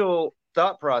usual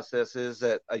thought process is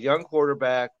that a young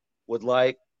quarterback would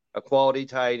like a quality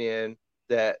tight end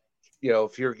that,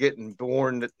 if you're getting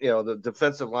born, the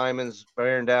defensive lineman's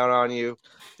bearing down on you,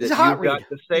 that you've got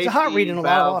the safety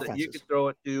valve that you can throw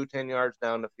it to 10 yards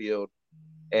down the field.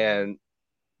 And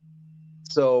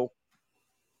so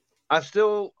I'm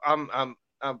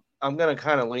going to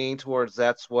kind of lean towards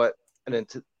that's what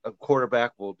a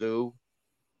quarterback will do.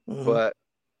 Mm-hmm. But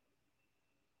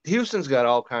Houston's got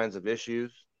all kinds of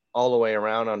issues all the way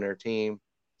around on their team.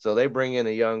 So they bring in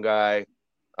a young guy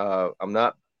I'm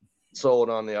not sold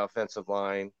on the offensive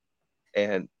line,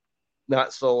 and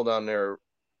not sold on their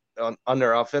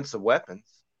offensive weapons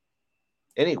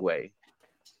anyway.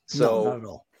 So, no, not at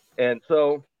all. And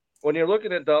so when you're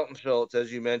looking at Dalton Schultz,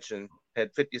 as you mentioned,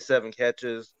 had 57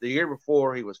 catches. The year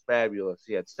before, he was fabulous.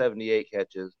 He had 78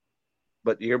 catches.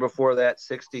 But the year before that,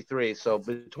 63. So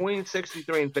between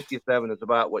 63 and 57 is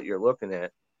about what you're looking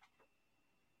at,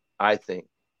 I think,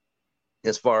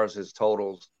 as far as his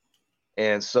totals.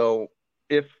 And so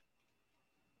if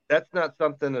that's not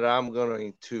something that I'm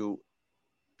going to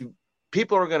 –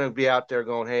 people are going to be out there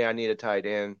going, hey, I need a tight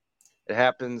end. It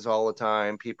happens all the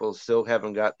time. People still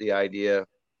haven't got the idea.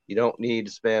 You don't need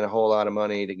to spend a whole lot of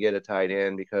money to get a tight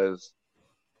end because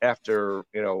after,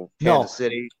 Kansas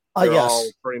City, they're all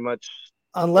pretty much –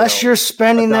 unless you're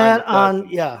spending that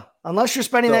on unless you're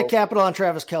spending that capital on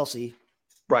Travis Kelce.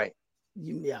 Right.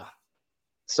 Yeah.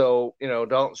 So,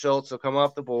 Dalton Schultz will come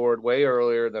off the board way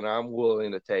earlier than I'm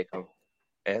willing to take him.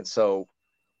 And so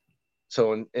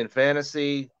in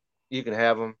fantasy, you can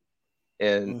have him.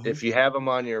 And if you have him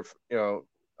on your,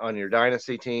 on your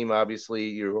dynasty team, obviously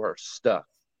you are stuck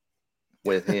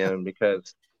with him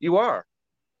because you are.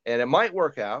 And it might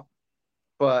work out,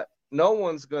 but no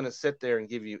one's going to sit there and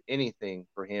give you anything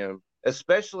for him,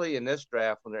 especially in this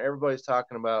draft when everybody's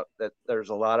talking about that there's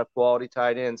a lot of quality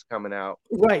tight ends coming out.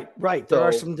 Right. So,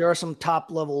 there are some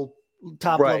top level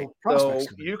prospects. So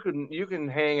you can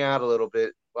hang out a little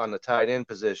bit on the tight end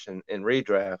position in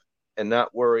redraft and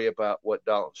not worry about what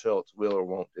Dalton Schultz will or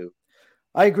won't do.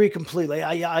 I agree completely.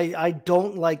 I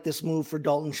don't like this move for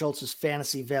Dalton Schultz's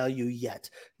fantasy value yet.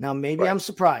 Now, maybe I'm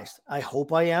surprised. I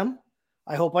hope I am.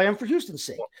 For Houston's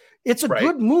sake. It's a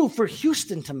good move for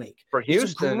Houston to make. For Houston,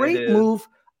 it's a great move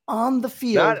on the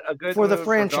field for the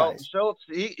franchise. For Schultz,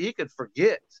 he could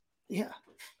forget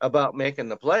about making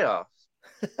the playoffs.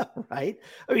 Right?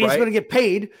 I mean, he's going to get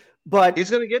paid, but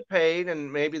he's going to get paid,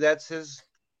 and maybe that's his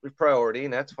priority,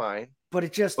 and that's fine.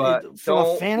 But from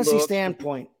a fantasy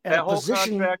standpoint, at a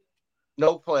position, contract,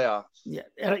 no playoffs. Yeah,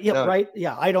 right.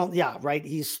 Yeah, I don't. Yeah, right.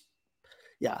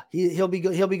 He'll be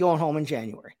going home in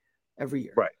January every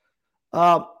year. Right.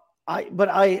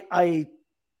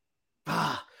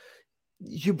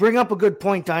 You bring up a good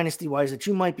point, dynasty wise, that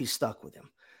you might be stuck with him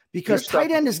because tight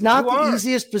end is not the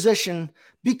easiest position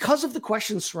because of the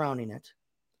questions surrounding it.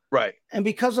 Right. And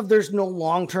because of there's no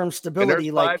long-term stability.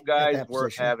 And there's five guys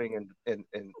worth having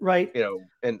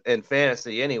in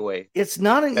fantasy anyway. It's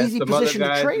not an easy position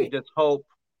to trade. You just hope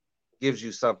gives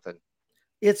you something.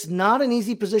 It's not an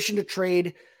easy position to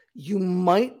trade. You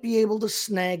might be able to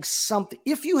snag something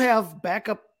if you have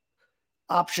backup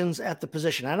options at the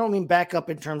position. I don't mean backup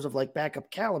in terms of like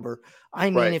backup caliber. I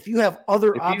mean, if you have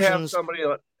other options. You have somebody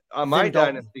on my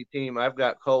dynasty team, I've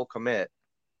got Cole Kmet.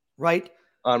 Right.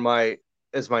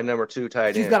 As my number 2 tight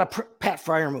end. You've got a Pat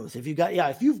Freiermuth. If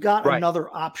you've got another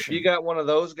option. If you got one of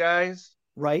those guys.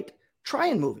 Right. Try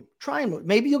and move him.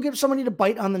 Maybe you'll give somebody to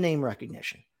bite on the name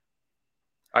recognition.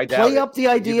 I doubt Play up the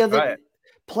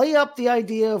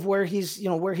idea of where he's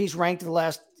ranked the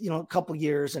last, couple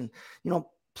years and,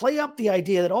 play up the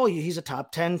idea that, he's a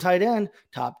top 10 tight end.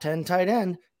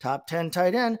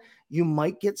 You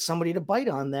might get somebody to bite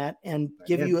on that and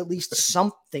give you at least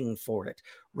something for it.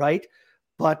 Right.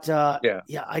 But top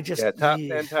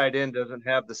 10 tight end doesn't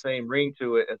have the same ring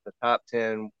to it as the top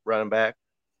 10 running back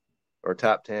or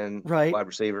top 10 wide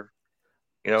receiver.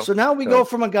 So now we go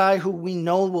from a guy who we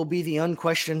know will be the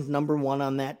unquestioned number 1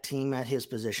 on that team at his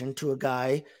position to a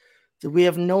guy that we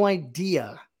have no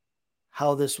idea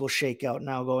how this will shake out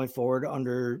now going forward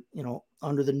under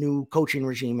the new coaching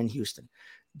regime in Houston.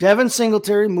 Devin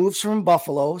Singletary moves from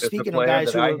Buffalo. Speaking of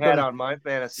guys who I had on my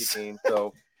fantasy team,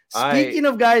 so speaking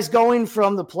of guys going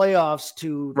from the playoffs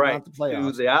to not the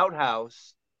playoffs, to the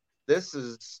outhouse,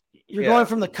 you're going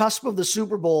from the cusp of the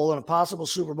Super Bowl and a possible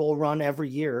Super Bowl run every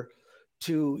year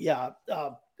to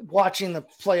watching the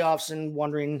playoffs and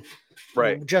wondering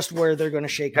just where they're going to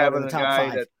shake out in the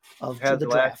top 5 of the draft.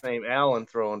 Last name Allen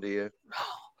thrown to you,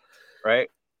 right?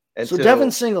 So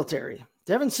Devin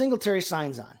Singletary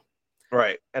signs on,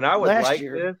 right? And I would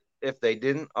this if they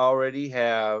didn't already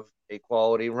have a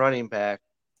quality running back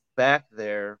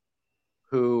there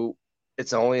who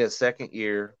it's only a second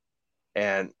year.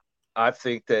 And I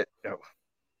think that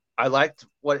I liked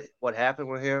what happened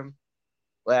with him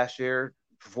last year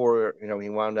before, he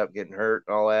wound up getting hurt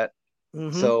and all that.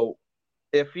 Mm-hmm. So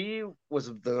if he was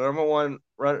the number 1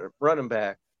 running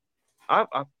back, I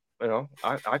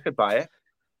could buy it.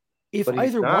 If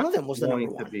either one of them was the number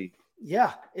 1.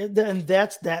 Yeah, and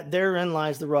therein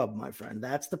lies the rub, my friend.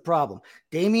 That's the problem.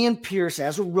 Dameon Pierce,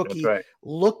 as a rookie,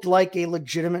 looked like a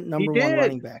legitimate number 1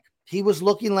 running back. He was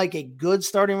looking like a good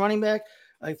starting running back.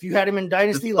 If you had him in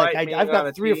Dynasty, Despite like being I've on got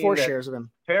a 3 or 4 team shares of him.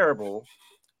 Terrible.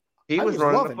 He I was was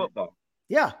running the loving it. football.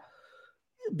 Yeah.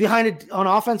 Behind it on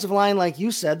offensive line, like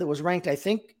you said, that was ranked, I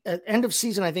think, at end of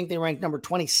season, I think they ranked number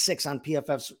 26 on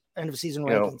PFF's end of season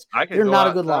rankings. I could They're go not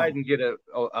a good line. and get an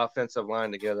offensive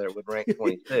line together that would rank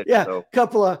 26. Yeah, so.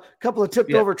 couple of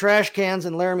tipped over trash cans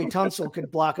and Laramie Tunsil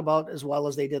could block about as well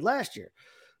as they did last year.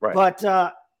 Right. But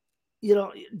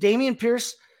Dameon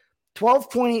Pierce,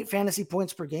 12.8 fantasy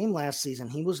points per game last season.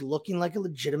 He was looking like a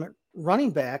legitimate running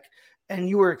back, and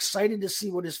you were excited to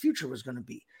see what his future was going to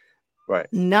be. Right.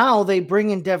 Now they bring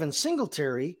in Devin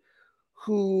Singletary,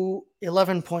 who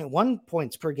 11.1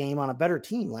 points per game on a better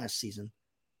team last season.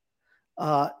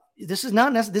 This is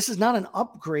not an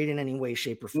upgrade in any way,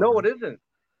 shape, or form. No, it isn't.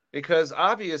 Because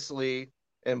obviously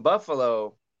in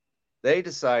Buffalo, they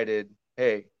decided,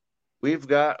 hey, we've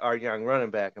got our young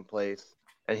running back in place,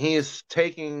 and he is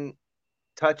taking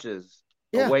touches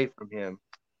away from him.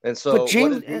 And so what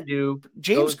does he do?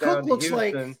 James Goes down Cook to looks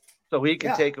Houston like so he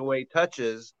can take away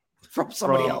touches from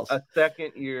somebody else, a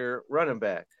second-year running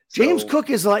back. James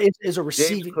Cook is a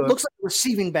receiving, looks like a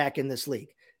receiving back in this league.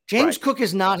 James Cook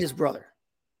is not his brother.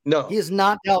 No, he is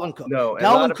not Dalvin Cook. No,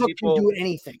 Dalvin Cook can do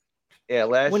anything. Yeah,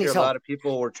 last year a lot of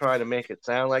people were trying to make it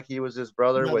sound like he was his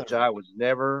brother, which I was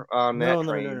never on that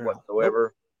train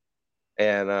whatsoever. Nope.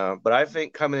 And but I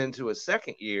think coming into his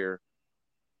second year,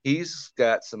 he's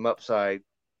got some upside.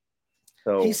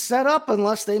 So he's set up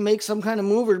unless they make some kind of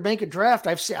move or make a draft.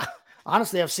 I've seen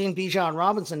Bijan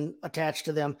Robinson attached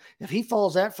to them. If he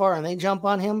falls that far and they jump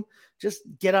on him, just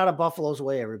get out of Buffalo's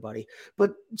way, everybody.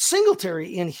 But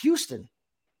Singletary in Houston,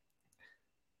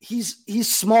 he's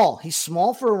small. He's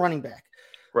small for a running back.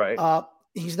 Right.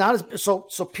 He's not as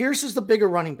so Pierce is the bigger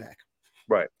running back.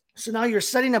 Right. So now you're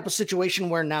setting up a situation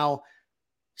where now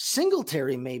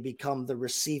Singletary may become the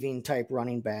receiving type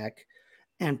running back,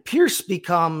 and Pierce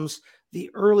becomes the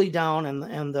early down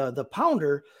and the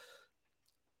pounder.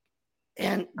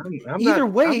 And either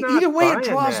way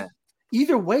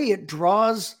it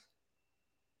draws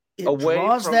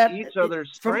that each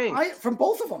other's strength from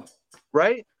both of them.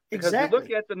 Right. Because exactly. you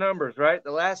look at the numbers, right?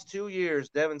 The last 2 years,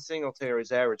 Devin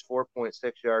Singletary's averaged 4.6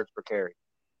 yards per carry.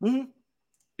 Mm-hmm.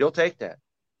 You'll take that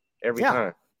every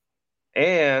time.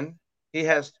 And he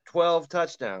has 12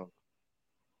 touchdowns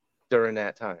during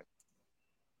that time.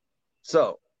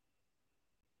 So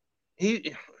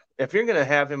if you're going to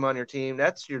have him on your team,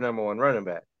 that's your number one running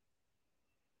back.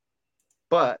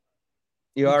 But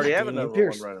you already have a number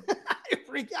one running back.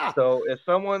 So if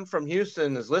someone from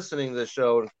Houston is listening to the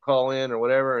show, call in or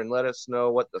whatever and let us know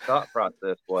what the thought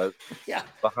process was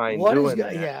behind doing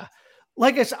that. Yeah.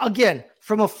 Like I said, again,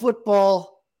 from a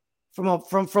football, from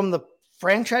the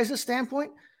franchise's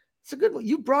standpoint, it's a good one.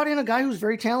 You brought in a guy who's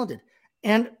very talented.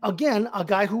 And again, a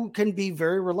guy who can be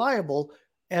very reliable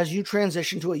as you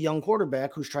transition to a young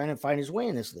quarterback who's trying to find his way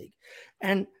in this league.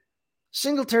 And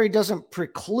Singletary doesn't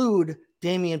preclude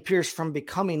Dameon Pierce from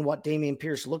becoming what Dameon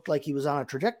Pierce looked like he was on a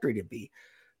trajectory to be.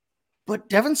 But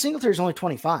Devin Singletary is only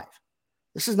 25.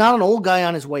 This is not an old guy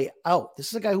on his way out. This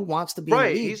is a guy who wants to be in the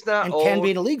league. He's not and old, can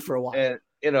be in the league for a while. And,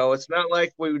 it's not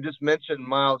like we just mentioned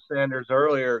Miles Sanders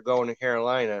earlier going to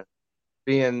Carolina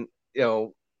being,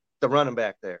 the running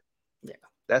back there. Yeah.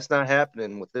 That's not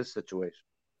happening with this situation.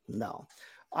 No.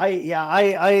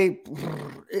 It's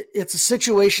a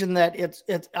situation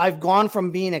that I've gone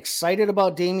from being excited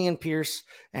about Dameon Pierce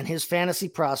and his fantasy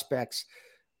prospects.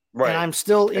 Right. And I'm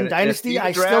still in Dynasty.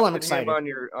 I still am excited.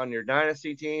 On your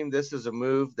Dynasty team, this is a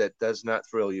move that does not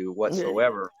thrill you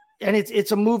whatsoever. And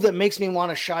it's a move that makes me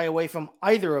want to shy away from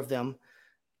either of them,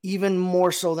 even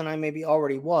more so than I maybe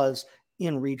already was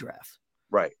in redraft.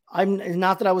 Right. I'm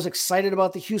not that I was excited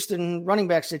about the Houston running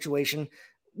back situation.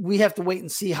 We have to wait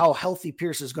and see how healthy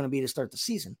Pierce is going to be to start the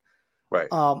season. Right.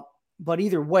 But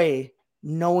either way,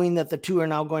 knowing that the two are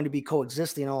now going to be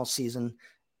coexisting all season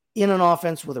in an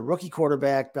offense with a rookie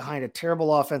quarterback behind a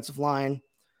terrible offensive line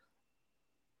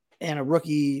and a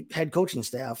rookie head coaching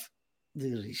staff.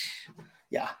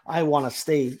 Yeah. I want to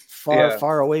stay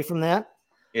far away from that.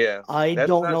 Yeah. I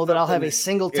don't know that I'll have a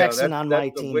single Texan on my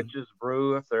team. Witch's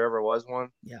brew, if there ever was one.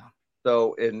 Yeah.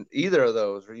 So in either of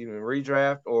those, or even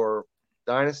redraft or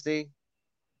Dynasty,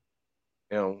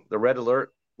 the red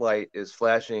alert light is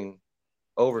flashing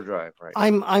overdrive right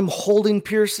now. I'm holding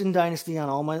Pierce in Dynasty on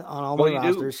all my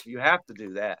rosters. You have to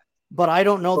do that. But I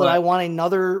don't know that I want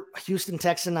another Houston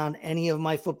Texan on any of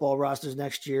my football rosters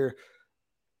next year.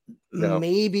 No.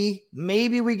 Maybe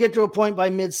we get to a point by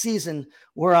mid-season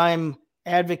where I'm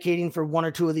advocating for one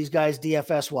or two of these guys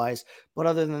DFS wise, but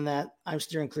other than that, I'm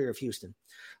steering clear of Houston.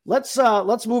 Let's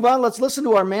move on. Let's listen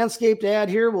to our Manscaped ad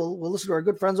here. We'll listen to our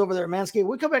good friends over there at Manscaped.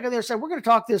 We come back on the other side. We're going to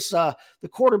talk this the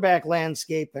quarterback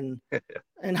landscape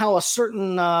and how a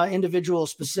certain individual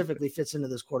specifically fits into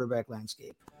this quarterback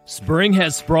landscape. Spring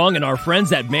has sprung, and our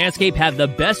friends at Manscaped have the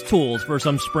best tools for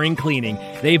some spring cleaning.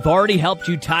 They've already helped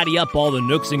you tidy up all the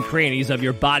nooks and crannies of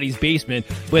your body's basement,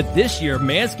 but this year,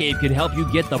 Manscaped can help you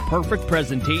get the perfect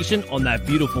presentation on that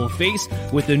beautiful face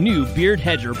with the new Beard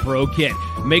Hedger Pro Kit.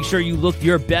 Make sure you look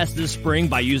your best this spring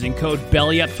by using code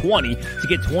BELLYUP20 to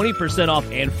get 20% off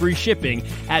and free shipping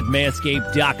at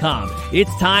manscaped.com.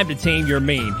 It's time to tame your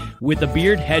mane with the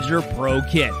Beard Hedger Pro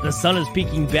Kit. The sun is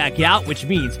peeking back out, which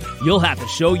means you'll have to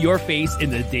show your face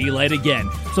in the daylight again.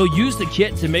 So use the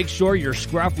kit to make sure your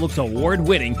scruff looks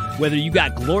award-winning, whether you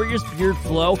got glorious beard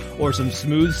flow or some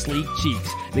smooth, sleek cheeks.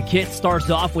 The kit starts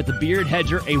off with the Beard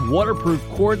Hedger, a waterproof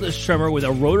cordless trimmer with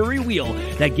a rotary wheel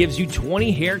that gives you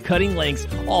 20 hair cutting lengths,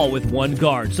 all with one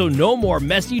guard. So no more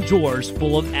messy drawers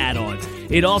full of add-ons.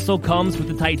 It also comes with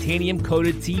the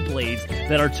titanium-coated T-blades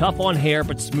that are tough on hair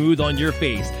but smooth on your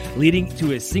face, leading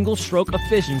to a single-stroke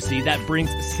efficiency that brings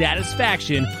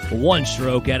satisfaction one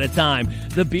stroke at a time.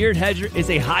 The Beard Hedger is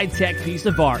a high-tech piece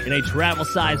of art in a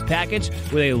travel-size package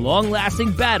with a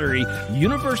long-lasting battery,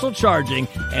 universal charging,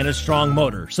 and a strong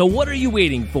motor. So what are you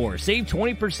waiting for? Save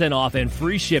 20% off and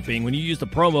free shipping when you use the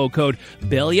promo code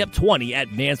BELLYUP20 at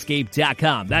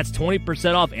manscaped.com. That's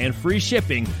 20% off and free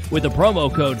shipping with the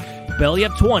promo code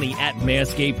BELLYUP20 at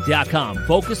manscaped.com.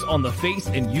 Focus on the face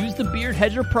and use the Beard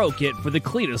Hedger Pro Kit for the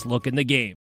cleanest look in the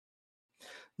game.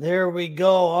 There we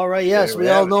go. All right. Yes, we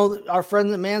all know that our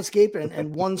friends at Manscaped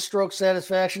and one stroke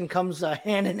satisfaction comes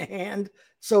hand in hand,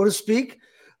 so to speak.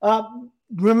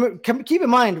 Remember, keep in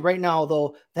mind right now,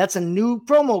 though, that's a new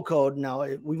promo code. Now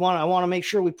I want to make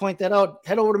sure we point that out.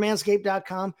 Head over to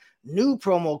manscaped.com. New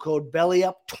promo code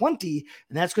BELLYUP20,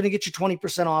 and that's going to get you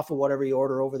 20% off of whatever you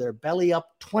order over there.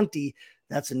 BELLYUP20,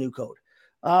 that's a new code.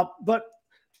 But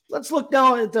let's look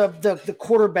down at the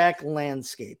quarterback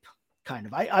landscape. Kind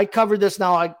of. I covered this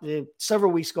now.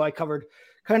 Several weeks ago, I covered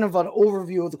kind of an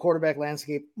overview of the quarterback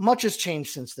landscape. Much has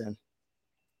changed since then.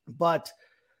 But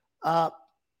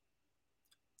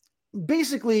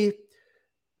basically,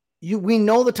 we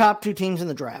know the top two teams in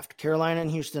the draft, Carolina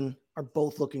and Houston, are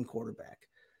both looking quarterback.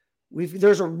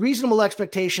 There's a reasonable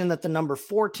expectation that the number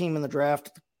 4 team in the draft,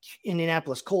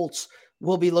 Indianapolis Colts,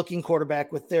 will be looking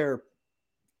quarterback with their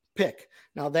pick.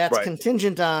 Now, that's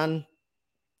contingent on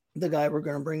the guy we're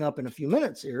going to bring up in a few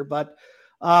minutes here. But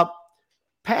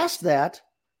past that,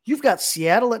 you've got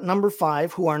Seattle at number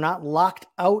 5, who are not locked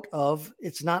out of,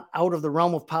 it's not out of the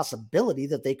realm of possibility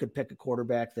that they could pick a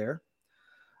quarterback there,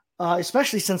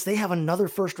 especially since they have another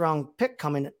first-round pick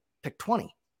coming at pick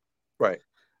 20. Right.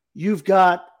 You've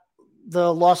got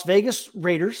the Las Vegas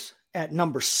Raiders at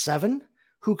number 7,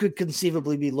 who could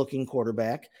conceivably be looking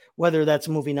quarterback, whether that's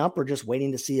moving up or just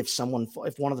waiting to see if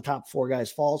one of the top 4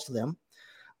 guys falls to them.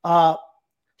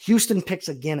 Houston picks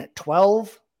again at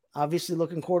 12, obviously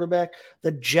looking quarterback.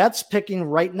 The Jets picking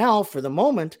right now for the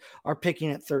moment are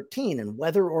picking at 13. And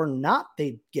whether or not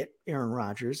they get Aaron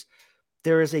Rodgers,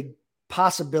 there is a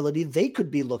possibility they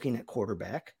could be looking at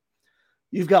quarterback.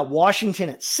 You've got Washington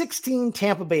at 16,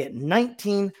 Tampa Bay at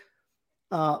 19,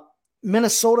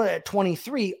 Minnesota at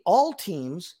 23, all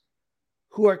teams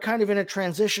who are kind of in a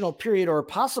transitional period or a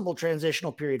possible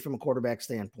transitional period from a quarterback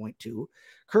standpoint too.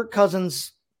 Kirk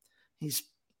Cousins, he's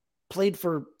played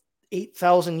for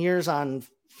 8,000 years on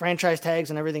franchise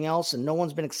tags and everything else, and no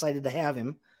one's been excited to have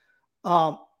him.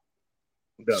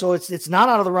 So it's not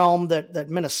out of the realm that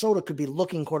Minnesota could be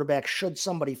looking quarterback should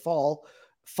somebody fall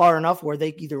far enough where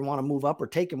they either want to move up or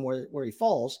take him where he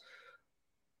falls.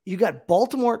 You got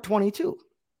Baltimore at 22.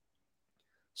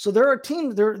 So there are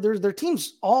teams, there are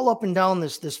teams all up and down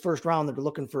this first round that are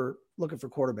looking for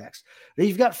quarterbacks.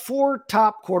 You've got 4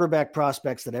 top quarterback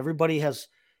prospects that everybody has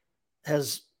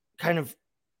kind of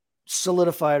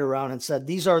solidified around and said,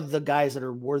 these are the guys that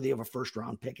are worthy of a first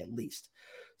round pick at least.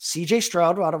 CJ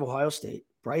Stroud out of Ohio State,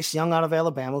 Bryce Young out of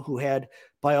Alabama, who had,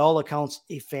 by all accounts,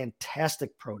 a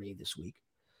fantastic pro day this week.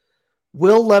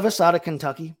 Will Levis out of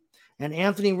Kentucky, and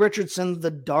Anthony Richardson, the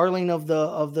darling of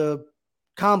the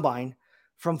combine,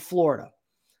 from Florida.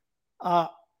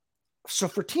 So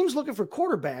for teams looking for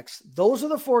quarterbacks, those are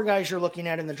the 4 guys you're looking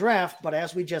at in the draft. But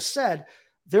as we just said,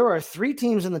 there are 3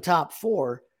 teams in the top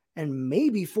 4 and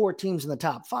maybe 4 teams in the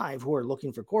top 5 who are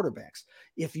looking for quarterbacks.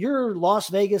 If you're Las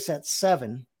Vegas at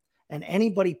 7 and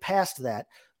anybody past that,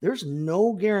 there's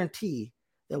no guarantee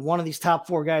that one of these top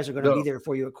 4 guys are going to be there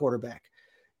for you at quarterback.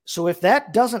 So if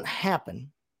that doesn't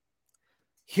happen,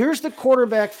 here's the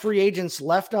quarterback free agents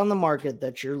left on the market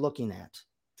that you're looking at,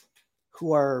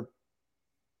 who are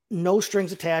no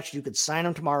strings attached. You could sign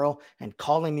him tomorrow and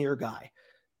call him your guy.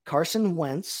 Carson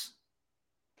Wentz,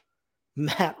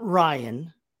 Matt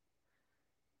Ryan,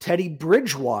 Teddy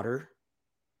Bridgewater,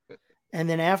 and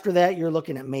then after that, you're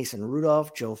looking at Mason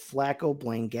Rudolph, Joe Flacco,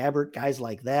 Blaine Gabbert, guys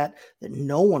like that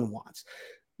no one wants.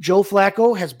 Joe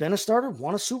Flacco has been a starter,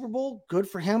 won a Super Bowl. Good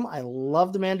for him. I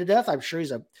love the man to death. I'm sure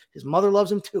his mother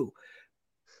loves him too.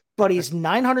 But he's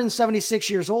 976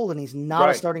 years old, and he's not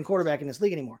a starting quarterback in this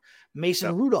league anymore.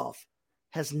 Mason Rudolph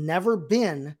has never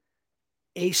been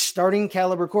a starting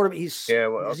caliber quarterback.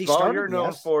 All you're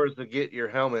known for is to get your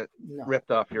helmet ripped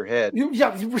off your head. You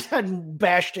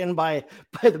bashed in by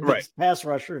the best pass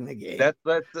rusher in the game.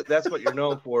 That's what you're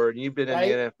known for, and you've been in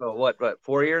the NFL what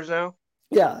 4 years now?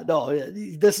 Yeah, no,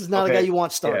 this is not a guy you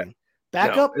want starting.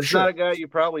 Backup, it's not a guy you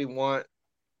probably want.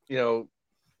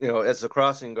 As a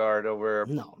crossing guard over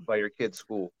by your kid's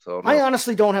school. So I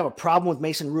honestly don't have a problem with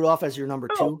Mason Rudolph as your number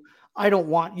 2.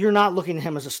 You're not looking at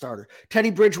him as a starter.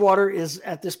 Teddy Bridgewater is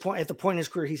at the point in his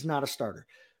career, he's not a starter.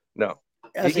 No.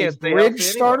 As a bridge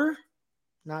starter,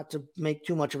 not to make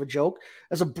too much of a joke,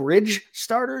 as a bridge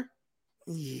starter,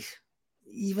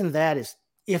 even that is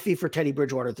iffy for Teddy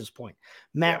Bridgewater at this point.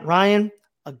 Matt Ryan,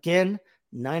 again,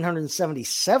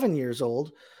 977 years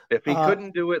old. If he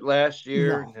couldn't do it last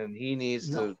year, then he needs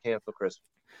to cancel Christmas.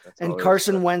 And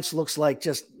Carson Wentz looks like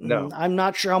I'm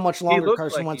not sure how much longer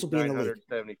Carson Wentz will be in the league.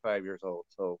 75 years old.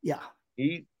 So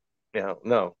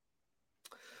no.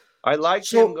 I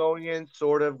liked him going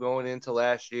into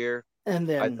last year. And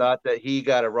then I thought that he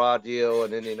got a raw deal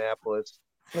in Indianapolis.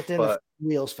 But then the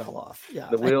wheels fell off. Yeah.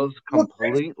 The wheels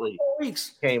completely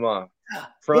came off.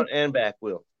 Front and back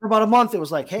wheel. For about a month, it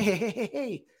was like,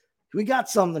 hey, we got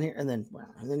something here. And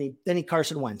then he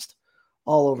Carson Wentz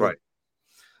all over.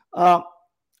 Right.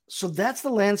 So that's the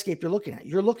landscape you're looking at.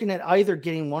 You're looking at either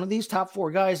getting one of these top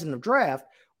 4 guys in the draft,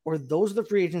 or those are the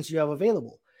free agents you have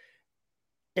available.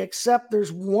 Except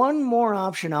there's one more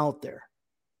option out there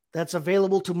that's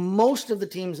available to most of the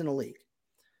teams in the league.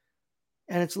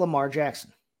 And it's Lamar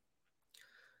Jackson.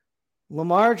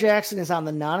 Lamar Jackson is on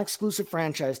the non-exclusive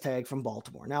franchise tag from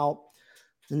Baltimore. Now,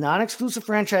 the non-exclusive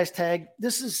franchise tag,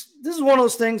 this is one of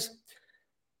those things.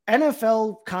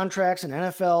 NFL contracts and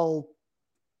NFL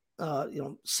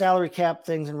salary cap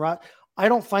things, and I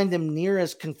don't find them near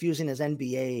as confusing as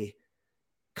NBA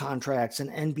contracts and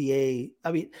NBA.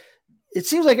 I mean, it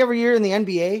seems like every year in the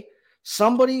NBA,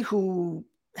 somebody who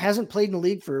hasn't played in the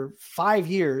league for 5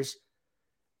 years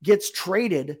gets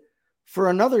traded for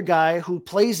another guy who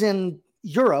plays in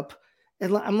Europe.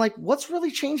 And I'm like, what's really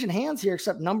changing hands here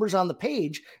except numbers on the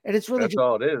page? And it's really that's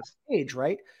all it is. Page,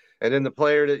 right? And then the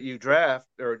player that you draft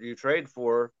or you trade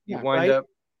for, you wind up,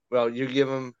 you give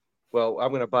him, I'm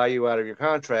going to buy you out of your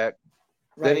contract.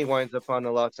 Right. Then he winds up on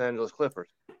the Los Angeles Clippers.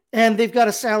 And they've got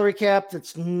a salary cap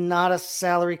that's not a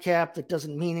salary cap that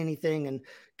doesn't mean anything. And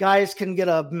guys can get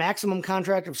a maximum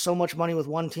contract of so much money with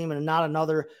one team and not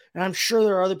another. And I'm sure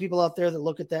there are other people out there that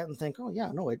look at that and think,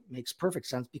 it makes perfect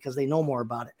sense because they know more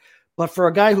about it. But for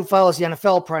a guy who follows the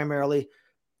NFL primarily,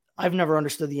 I've never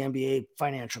understood the NBA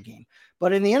financial game.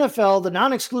 But in the NFL, the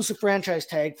non-exclusive franchise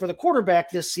tag for the quarterback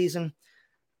this season,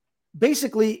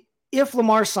 basically, if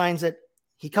Lamar signs it,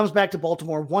 he comes back to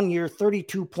Baltimore 1 year,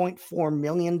 $32.4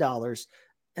 million,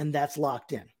 and that's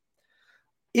locked in.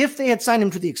 If they had signed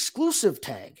him to the exclusive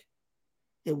tag,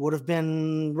 it would have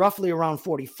been roughly around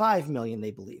 $45 million,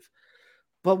 they believe.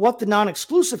 But what the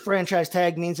non-exclusive franchise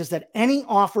tag means is that any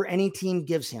offer any team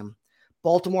gives him,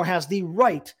 Baltimore has the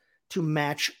right to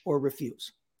match or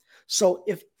refuse. So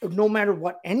if no matter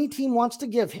what any team wants to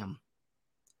give him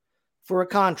for a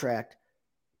contract,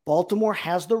 Baltimore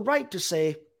has the right to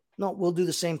say, no, we'll do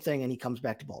the same thing, and he comes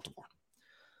back to Baltimore.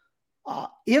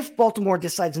 If Baltimore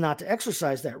decides not to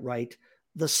exercise that right,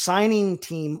 the signing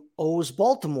team owes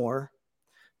Baltimore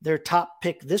their top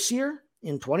pick this year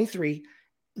in 23,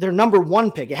 their number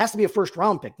 1 pick. It has to be a first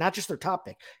round pick, not just their top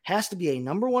pick. It has to be a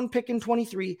number 1 pick in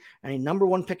 23 and a number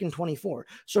 1 pick in 24.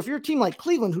 So if you're a team like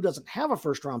Cleveland who doesn't have a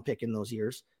first round pick in those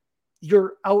years,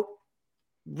 you're out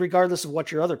regardless of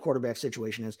what your other quarterback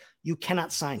situation is. You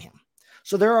cannot sign him.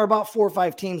 So there are about 4 or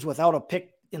 5 teams without a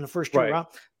pick in the first round.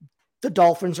 The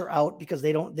Dolphins are out because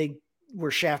they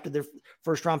were shafted their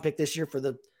first round pick this year for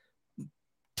the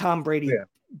Tom Brady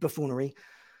buffoonery.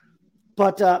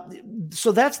 But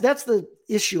so that's the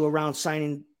issue around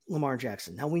signing Lamar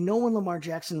Jackson. Now, we know when Lamar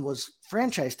Jackson was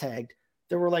franchise tagged,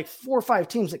 there were like 4 or 5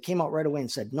 teams that came out right away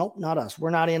and said, nope, not us. We're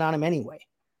not in on him anyway.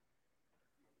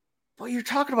 But you're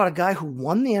talking about a guy who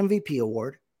won the MVP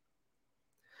award,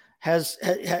 has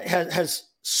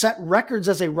set records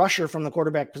as a rusher from the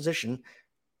quarterback position,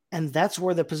 and that's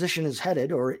where the position is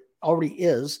headed, or already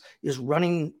is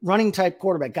running type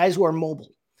quarterback, guys who are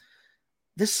mobile.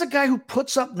 This is a guy who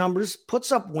puts up numbers,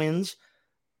 puts up wins,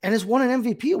 and has won an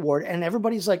MVP award. And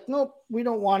everybody's like, nope, we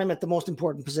don't want him at the most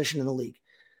important position in the league.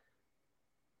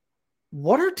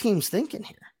 What are teams thinking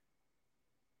here?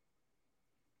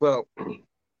 Well,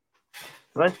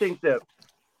 I think that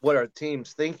what our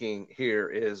team's thinking here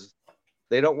is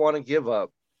they don't want to give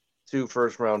up 2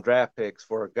 first-round draft picks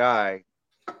for a guy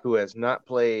who has not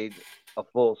played a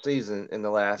full season in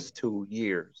the last 2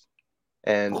 years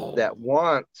and that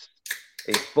wants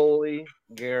a fully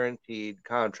guaranteed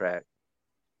contract,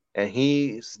 and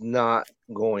he's not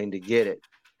going to get it.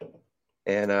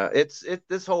 And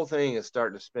this whole thing is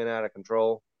starting to spin out of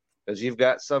control because you've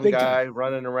got some guy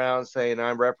running around saying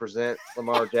I represent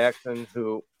Lamar Jackson,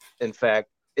 who in fact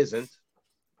isn't.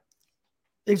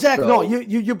 Exactly. So, no,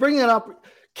 you bring that up.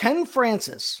 Ken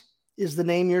Francis is the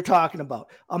name you're talking about.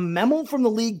 A memo from the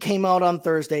league came out on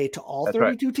Thursday to all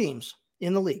 32 teams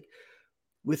in the league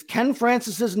with Ken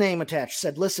Francis's name attached.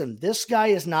 Said, listen, this guy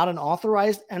is not an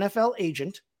authorized NFL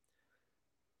agent,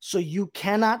 so you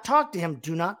cannot talk to him.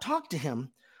 Do not talk to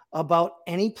him about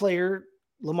any player,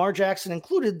 Lamar Jackson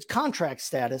included, contract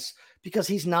status, because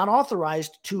he's not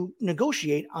authorized to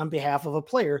negotiate on behalf of a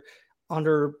player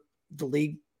under the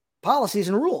league policies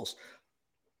and rules.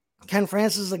 Ken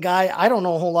Francis is a guy I don't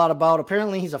know a whole lot about.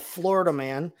 Apparently he's a Florida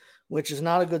man, which is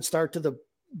not a good start to the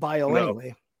bio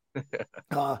anyway.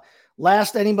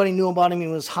 Last anybody knew about him, he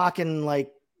was hawking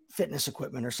like fitness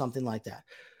equipment or something like that.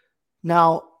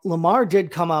 Now, Lamar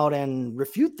did come out and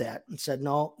refute that and said,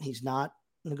 no, he's not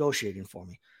negotiating for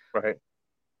me. Right.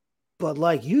 But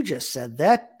like you just said,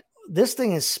 that this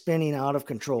thing is spinning out of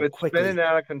control quickly. It's spinning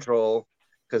out of control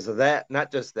because of that,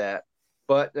 not just that.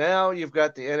 But now you've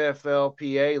got the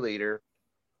NFLPA leader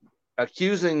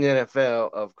accusing the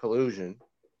NFL of collusion.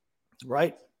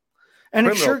 Right. And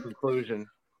criminal collusion,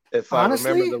 if honestly,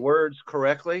 I remember the words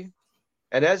correctly.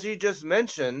 And as you just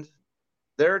mentioned,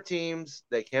 there are teams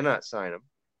that cannot sign him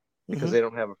because they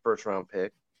don't have a first-round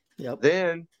pick. Yep.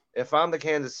 Then, if I'm the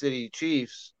Kansas City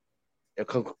Chiefs,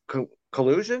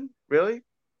 collusion, really?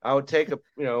 I would take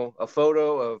a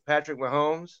photo of Patrick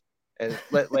Mahomes and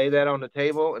lay that on the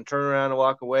table and turn around and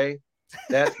walk away.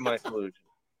 That's my collusion.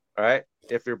 All right.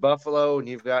 If you're Buffalo and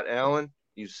you've got Allen,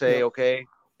 you say, okay,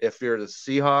 if you're the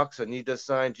Seahawks and you just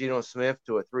signed Geno Smith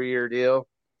to a 3-year deal,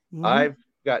 I've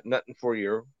got nothing for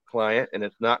your client, and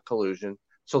it's not collusion.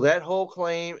 So that whole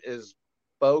claim is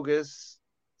bogus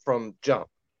from jump.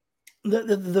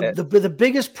 The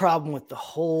biggest problem with the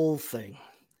whole thing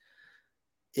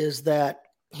is that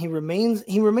he remains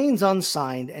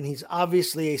unsigned, and he's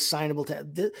obviously a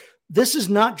signable. This is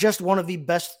not just one of the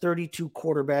best 32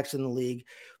 quarterbacks in the league.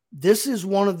 This is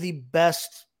one of the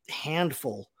best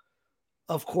handful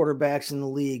of quarterbacks in the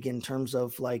league in terms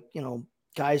of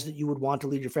guys that you would want to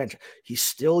lead your franchise. He's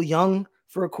still young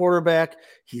for a quarterback.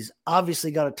 He's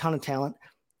obviously got a ton of talent.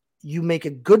 You make a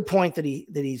good point that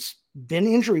he's been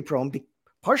injury prone,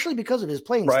 partially because of his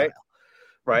playing style.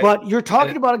 Right. But you're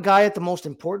talking about a guy at the most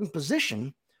important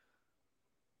position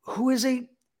who is a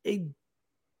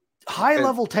high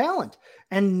level talent,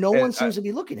 and no one seems to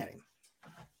be looking at him.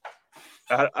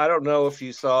 I don't know if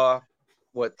you saw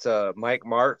what Mike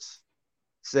Martz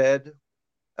said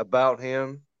about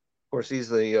him. Of course, he's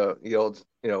the old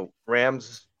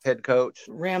Rams head coach.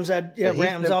 Rams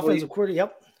offensive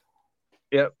coordinator.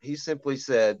 Yep. He simply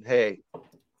said, "Hey,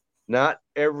 not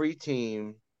every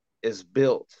team is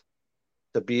built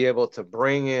to be able to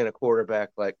bring in a quarterback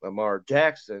like Lamar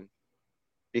Jackson,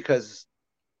 because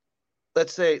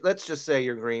let's just say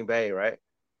you're Green Bay, right?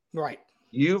 Right.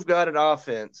 You've got an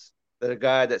offense that a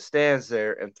guy that stands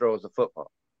there and throws the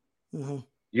football. Mm-hmm.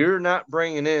 You're not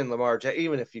bringing in Lamar Jackson,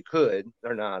 even if you could.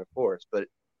 They're not, of course, but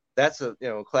that's a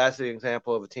classic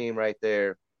example of a team right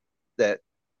there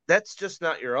that's just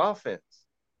not your offense.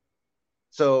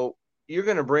 So you're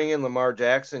going to bring in Lamar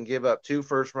Jackson, give up 2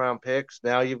 first-round picks.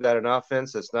 Now you've got an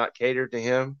offense that's not catered to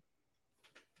him.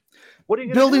 What are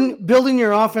you building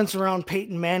your offense around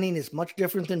Peyton Manning is much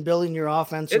different than building your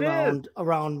offense around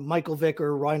Michael Vick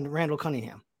or Randall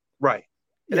Cunningham. Right.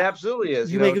 It absolutely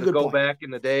is. You make a good point. Back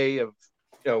in the day of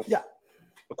the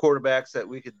quarterbacks that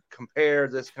we could compare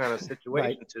this kind of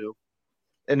situation to,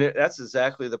 and that's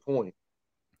exactly the point.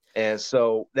 And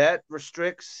so that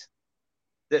restricts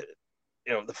that.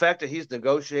 The fact that he's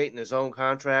negotiating his own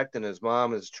contract and his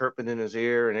mom is chirping in his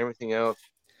ear and everything else.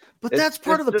 But that's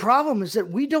part of the problem, is that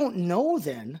we don't know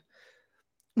then.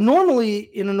 Normally,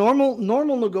 in a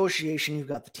normal negotiation, you've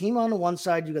got the team on the one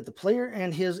side, you've got the player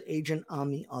and his agent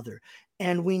on the other.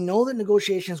 And we know that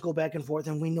negotiations go back and forth,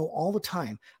 and we know all the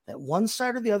time that one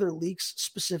side or the other leaks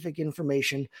specific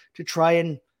information to try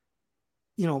and,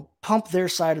 pump their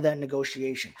side of that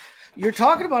negotiation. You're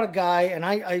talking about a guy,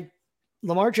 and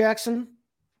Lamar Jackson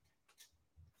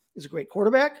is a great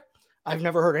quarterback. I've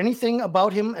never heard anything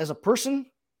about him as a person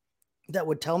that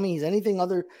would tell me he's anything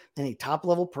other than a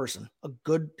top-level person, a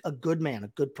good man, a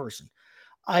good person.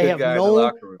 I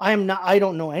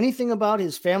don't know anything about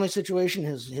his family situation,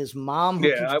 his mom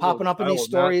who keeps popping up in these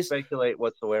stories. Not speculate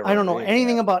whatsoever. I don't know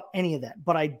anything about any of that,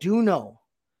 but I do know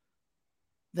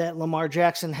that Lamar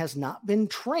Jackson has not been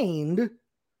trained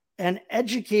and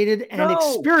educated and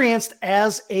experienced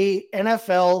as a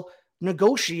NFL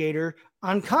negotiator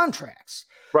on contracts.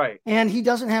 Right. And he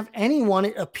doesn't have anyone,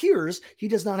 it appears, he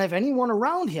does not have anyone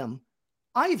around him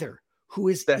either who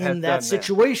is in that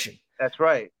situation. That's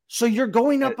right. So you're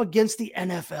going up against the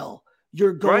NFL.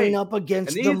 You're going up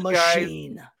against the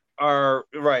machine.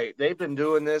 They've been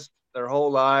doing this their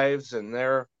whole lives, and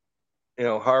they're,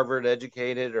 Harvard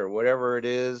educated or whatever it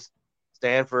is,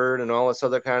 Stanford and all this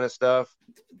other kind of stuff.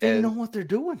 They know what they're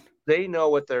doing. They know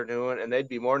what they're doing, and they'd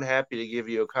be more than happy to give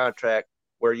you a contract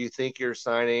where you think you're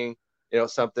signing,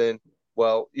 something.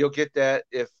 Well, you'll get that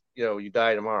if, you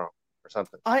die tomorrow or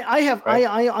something.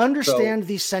 I understand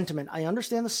the sentiment. I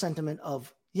understand the sentiment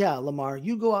of, yeah, Lamar,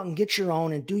 you go out and get your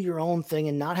own and do your own thing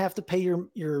and not have to pay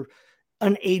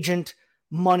an agent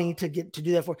money to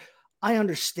do that for. I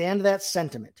understand that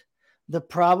sentiment. The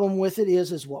problem with it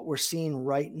is what we're seeing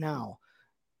right now.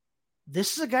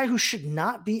 This is a guy who should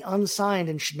not be unsigned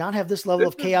and should not have this level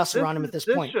of chaos around him at this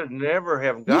point. This should never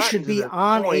have gotten. He should be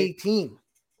on a team,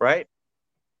 right?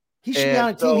 He should be on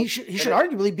a team. He should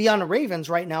arguably be on the Ravens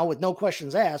right now with no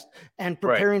questions asked and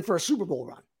preparing for a Super Bowl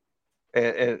run.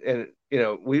 And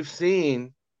we've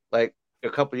seen, like a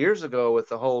couple of years ago with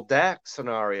the whole Dak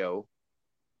scenario,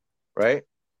 right?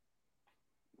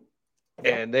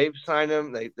 And they've signed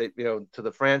him, they to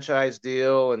the franchise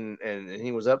deal, and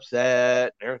he was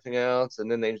upset and everything else. And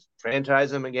then they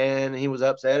franchised him again, and he was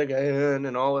upset again,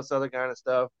 and all this other kind of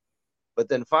stuff. But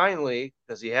then finally,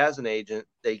 because he has an agent,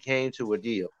 they came to a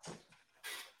deal.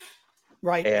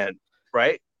 Right. And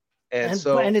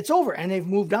it's over, and they've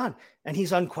moved on, and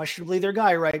he's unquestionably their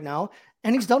guy right now,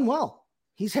 and he's done well.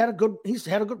 He's had a good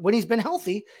when he's been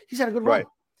healthy, he's had a good run. Right.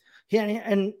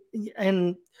 Yeah,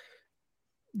 and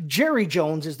Jerry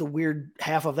Jones is the weird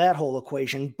half of that whole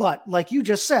equation. But like you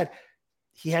just said,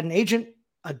 he had an agent,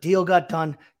 a deal got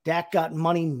done, Dak got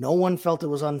money, no one felt it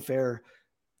was unfair.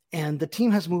 And the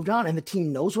team has moved on, and the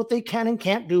team knows what they can and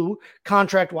can't do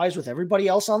contract-wise with everybody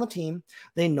else on the team.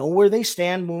 They know where they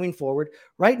stand moving forward.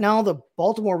 Right now, the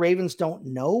Baltimore Ravens don't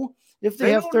know if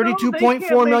they have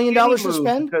 $32.4 million to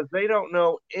spend. Because they don't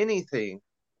know anything.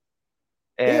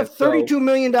 They have $32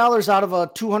 million out of a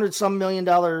 $200-some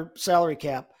million salary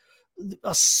cap.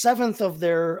 A seventh of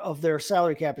their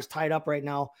salary cap is tied up right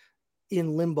now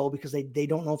in limbo because they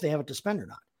don't know if they have it to spend or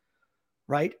not.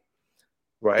 Right?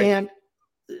 Right. And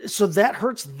so that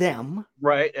hurts them.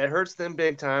 Right. It hurts them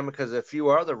big time because if you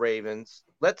are the Ravens,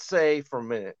 let's say for a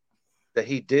minute that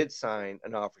he did sign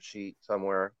an offer sheet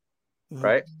somewhere,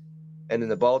 right? And then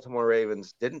the Baltimore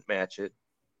Ravens didn't match it.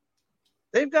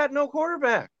 They've got no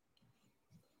quarterback.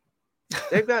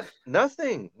 They've got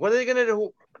nothing. What are they going to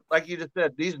do? Like you just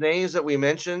said, these names that we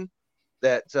mentioned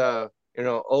that,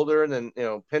 older than,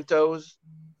 Pintos,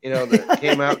 that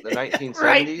came out in the 1970s.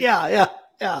 Right.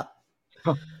 Yeah.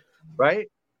 Right.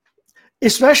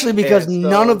 Especially because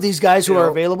none of these guys who are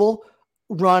available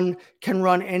can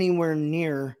run anywhere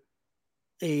near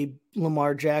a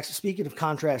Lamar Jackson. Speaking of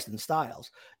contrast in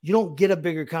styles, you don't get a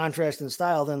bigger contrast in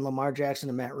style than Lamar Jackson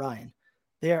and Matt Ryan.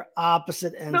 They are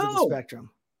opposite ends of the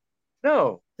spectrum.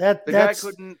 No, guy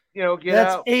couldn't, get out.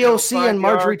 That's AOC and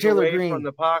Marjorie Taylor Greene from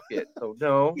the pocket. So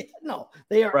no, no,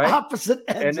 they are opposite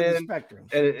ends of the spectrum.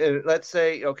 And let's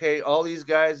say, okay, all these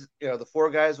guys, the four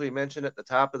guys we mentioned at the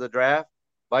top of the draft.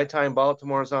 By the time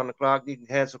Baltimore's on the clock, you can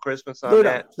cancel Christmas on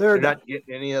that. You're not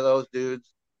getting any of those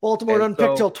dudes. Baltimore doesn't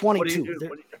pick till 22.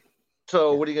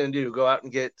 What are you going to do? Go out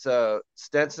and get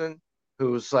Stetson,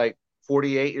 who's like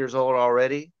 48 years old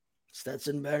already?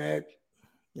 Stetson Bennett.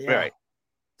 Yeah. Right.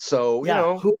 So,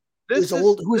 who is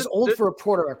old for a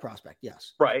quarterback prospect.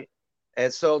 Yes. Right.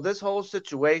 And so this whole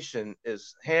situation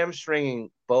is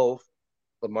hamstringing both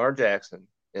Lamar Jackson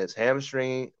and it's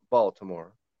hamstringing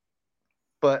Baltimore.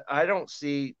 But I don't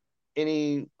see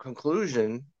any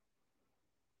conclusion,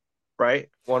 right?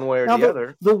 One way or the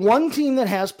other. The one team that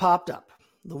has popped up.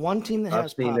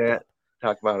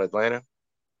 Talk about Atlanta?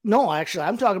 No, actually,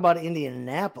 I'm talking about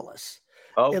Indianapolis.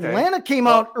 Okay. Atlanta came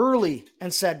out early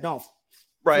and said, no,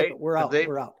 Right. We're out.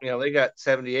 We're out. They got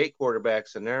 78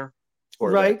 quarterbacks in there.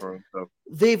 Right. Room, so.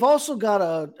 They've also got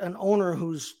an owner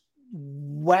who's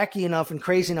wacky enough and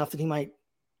crazy enough that he might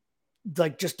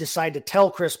just decide to tell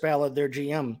Chris Ballard, their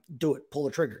GM, do it, pull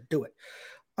the trigger, do it.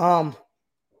 I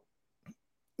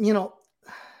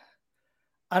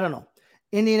don't know.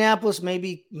 Indianapolis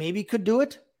maybe could do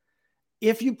it.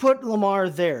 If you put Lamar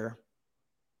there,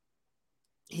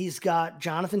 he's got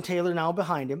Jonathan Taylor now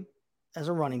behind him as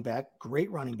a running back,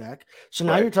 great running back. So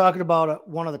now you're talking about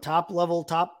one of the top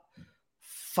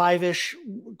 5-ish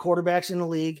quarterbacks in the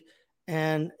league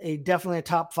and definitely a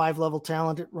top 5 level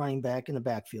talented running back in the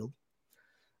backfield.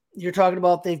 You're talking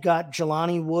about they've got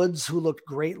Jelani Woods, who looked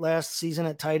great last season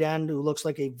at tight end, who looks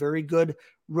like a very good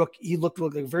rookie. He looked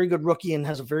like a very good rookie and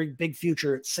has a very big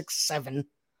future at 6'7"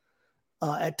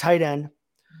 at tight end.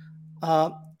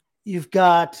 You've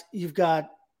got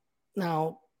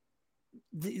now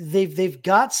they've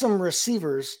got some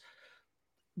receivers,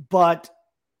 but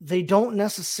they don't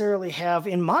necessarily have,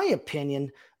 in my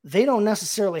opinion, they don't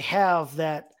necessarily have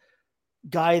that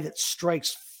guy that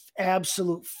strikes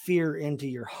absolute fear into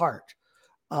your heart.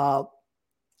 From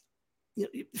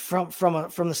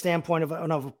the standpoint of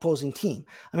an opposing team.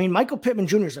 I mean, Michael Pittman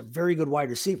Jr. is a very good wide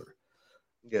receiver.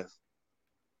 Yes.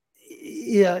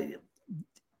 Yeah.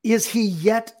 Is he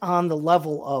yet on the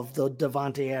level of the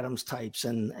Devontae Adams types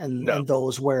and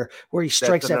those where he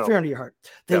strikes that fear into your heart?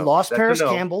 They lost Paris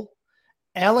Campbell.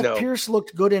 Alec Pierce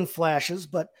looked good in flashes,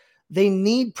 but they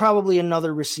need probably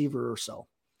another receiver or so.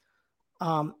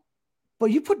 But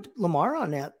you put Lamar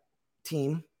on that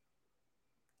team,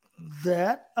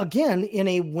 that again in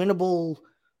a winnable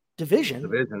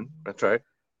division. That's right.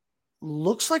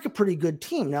 Looks like a pretty good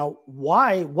team. Now,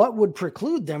 what would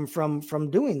preclude them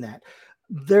from doing that?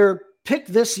 Their pick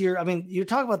this year, I mean, you're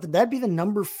talking about that'd be the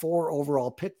number 4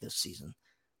 overall pick this season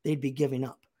they'd be giving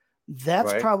up.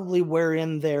 That's probably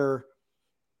wherein their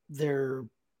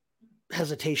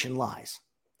hesitation lies.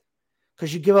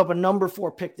 Because you give up a number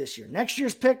 4 pick this year. Next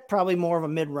year's pick, probably more of a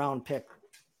mid-round pick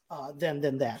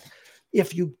than that,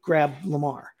 if you grab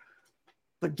Lamar.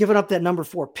 But giving up that number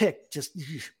 4 pick,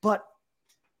 but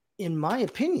in my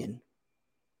opinion,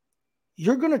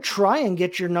 you're going to try and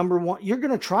get your number 1. You're going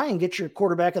to try and get your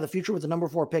quarterback of the future with the number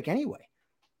 4 pick anyway.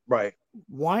 Right.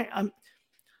 Why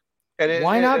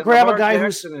not grab Lamar a guy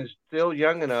Jackson is still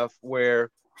young enough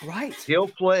where he'll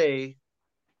play,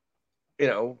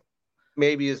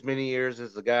 maybe as many years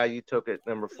as the guy you took at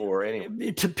number 4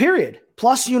 anyway. Period.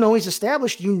 Plus, he's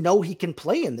established, he can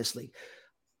play in this league.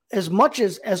 As much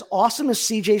as awesome as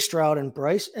CJ Stroud and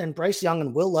Bryce Young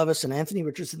and Will Levis and Anthony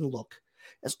Richardson look,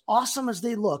 as awesome as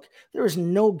they look, there is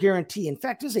no guarantee. In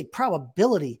fact, there's a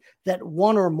probability that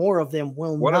one or more of them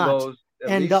will not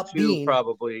end up being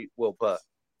probably will putt.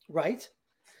 Right.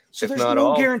 So there's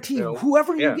no guarantee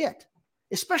whoever you get,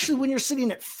 especially when you're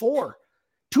sitting at 4,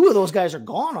 2 of those guys are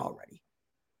gone already.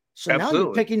 So now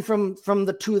you're picking from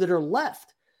the 2 that are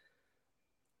left.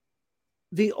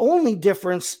 The only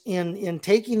difference in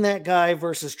taking that guy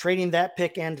versus trading that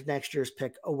pick and next year's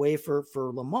pick away for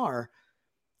Lamar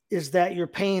is that you're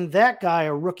paying that guy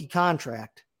a rookie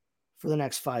contract for the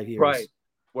next 5 years. Right.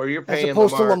 Where you're paying as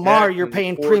opposed to Lamar, Jackson you're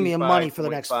paying premium money for the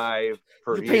next 5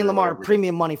 per You're paying Lamar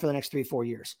premium money for the next 3-4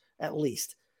 years, at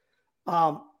least.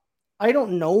 I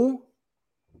don't know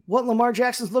what Lamar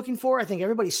Jackson's looking for. I think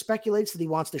everybody speculates that he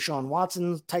wants Deshaun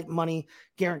Watson type money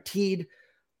guaranteed.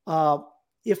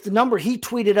 If the number he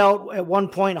tweeted out at one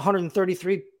point,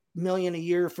 $133 million a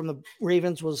year from the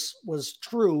Ravens was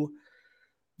true,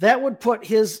 that would put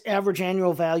his average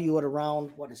annual value at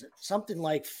around, something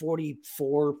like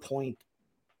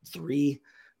 $44.3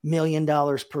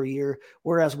 million per year,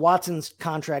 whereas Watson's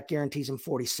contract guarantees him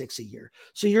 $46 a year.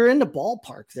 So you're in the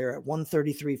ballpark there at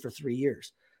 133 for 3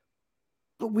 years.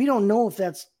 But we don't know if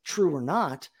that's true or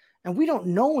not, and we don't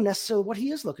know necessarily what he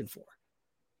is looking for.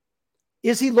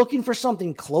 Is he looking for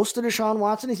something close to Deshaun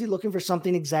Watson? Is he looking for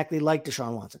something exactly like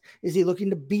Deshaun Watson? Is he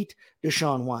looking to beat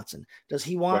Deshaun Watson? Does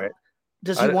he want a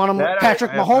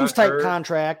Patrick Mahomes type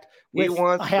contract with a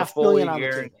 $500 million on the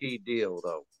table? Guaranteed deal,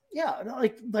 though. Yeah,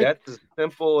 like that's as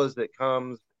simple as it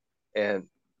comes. And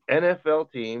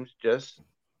NFL teams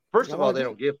first of all, they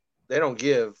don't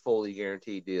give fully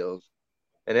guaranteed deals.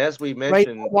 And as we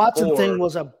mentioned, Watson thing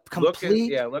was a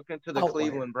complete looking to the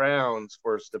Cleveland Browns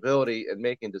for stability and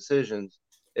making decisions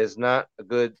is not a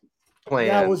good plan.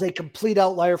 That was a complete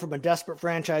outlier from a desperate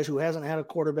franchise who hasn't had a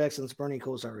quarterback since Bernie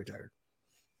Kosar retired.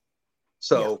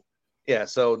 So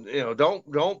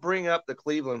don't bring up the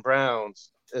Cleveland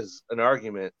Browns as an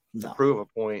argument to prove a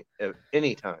point at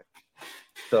any time.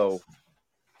 So,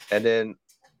 and then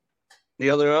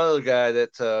the other guy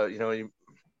that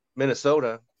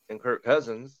Minnesota and Kirk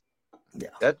Cousins,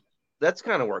 that's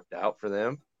kind of worked out for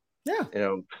them. Yeah.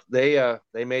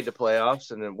 They made the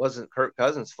playoffs, and it wasn't Kirk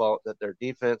Cousins' fault that their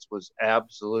defense was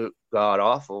absolute god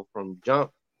awful from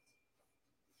jump.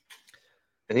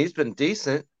 And he's been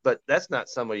decent, but that's not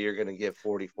somebody you're going to give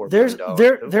 $44 million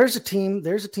to. There's a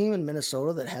team in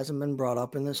Minnesota that hasn't been brought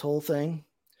up in this whole thing.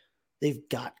 They've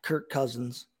got Kirk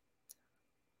Cousins,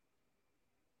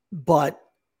 but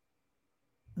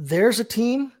there's a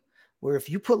team where if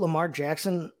you put Lamar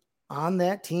Jackson on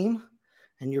that team,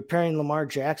 and you're pairing Lamar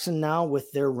Jackson now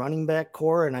with their running back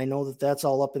core, and I know that that's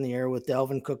all up in the air with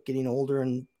Dalvin Cook getting older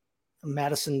and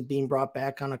Madison being brought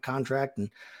back on a contract,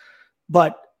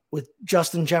 but with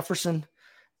Justin Jefferson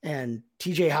and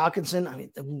TJ Hawkinson, I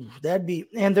mean, that'd be,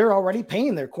 and they're already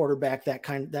paying their quarterback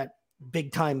that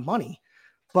big time money.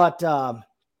 But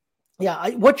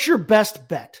what's your best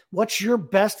bet? What's your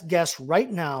best guess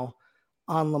right now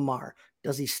on Lamar?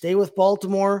 Does he stay with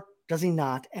Baltimore? Does he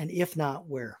not? And if not,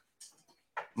 where?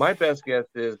 My best guess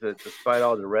is that despite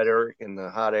all the rhetoric and the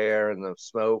hot air and the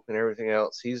smoke and everything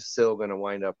else, he's still going to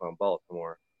wind up on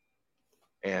Baltimore.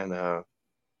 And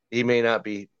he may not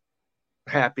be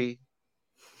happy,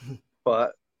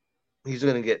 but he's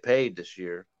going to get paid this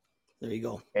year. There you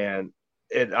go. And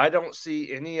I don't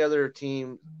see any other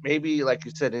team, maybe like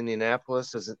you said,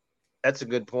 Indianapolis, that's a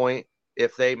good point.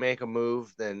 If they make a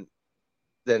move, then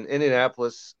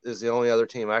Indianapolis is the only other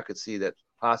team I could see that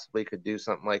possibly could do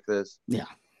something like this. Yeah.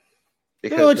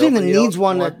 Because the only team that needs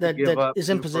one that is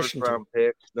in position to.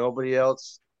 Picks. Nobody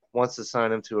else wants to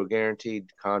sign him to a guaranteed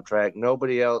contract.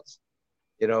 Nobody else,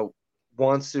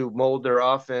 wants to mold their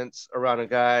offense around a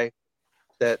guy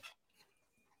that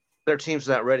their team's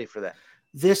not ready for that.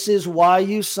 This is why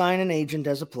you sign an agent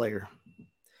as a player.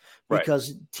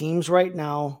 Because teams right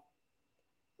now,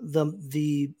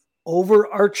 the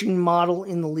overarching model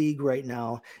in the league right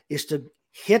now is to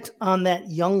hit on that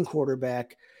young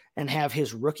quarterback and have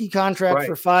his rookie contract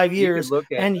for 5 years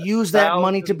and use that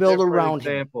money to build around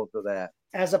him. Examples of that.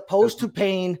 As opposed to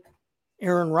paying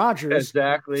Aaron Rodgers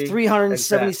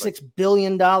 $376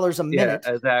 billion a minute.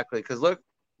 Yeah, exactly. Because look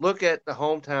at the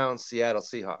hometown Seattle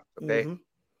Seahawks, okay? Mm-hmm.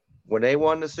 When they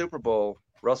won the Super Bowl,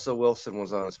 Russell Wilson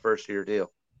was on his first-year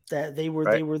deal. That they were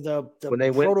the when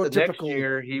they went the next prototypical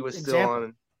year, he was still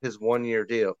on his 1-year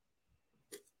deal.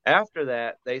 After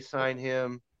that, they signed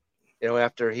him,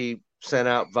 after he sent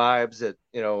out vibes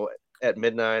at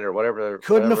midnight or whatever.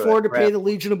 Couldn't afford to pay the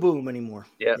Legion of Boom anymore.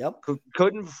 Yeah. Yep.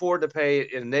 Couldn't afford to pay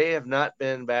it, and they have not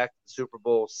been back to the Super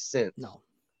Bowl since. No.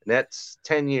 And that's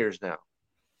 10 years now.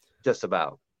 Just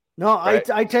about. No, right?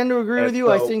 I tend to agree with you.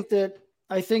 So,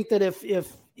 I think that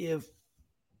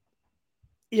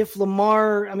if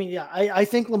Lamar, I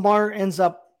think Lamar ends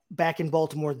up back in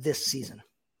Baltimore this season.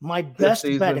 My best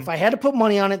bet, if I had to put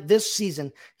money on it this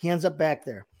season, he ends up back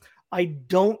there. I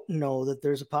don't know that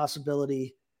there's a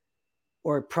possibility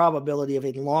or a probability of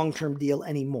a long-term deal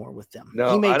anymore with them.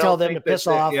 No, he may tell them to piss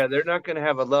off. Yeah, they're not going to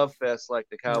have a love fest like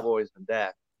the Cowboys and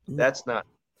Dak. That's not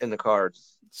in the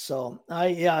cards. So,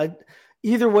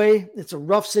 either way, it's a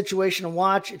rough situation to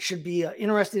watch. It should be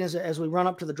interesting as we run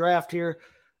up to the draft here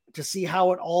to see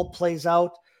how it all plays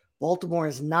out. Baltimore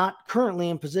is not currently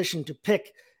in position to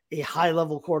pick a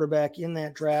high-level quarterback in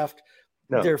that draft.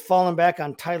 No. They're falling back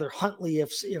on Tyler Huntley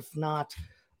if not.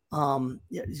 It'll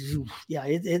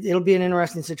be an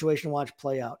interesting situation to watch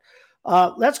play out.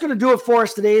 That's going to do it for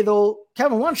us today, though.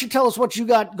 Kevin, why don't you tell us what you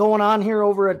got going on here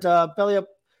over at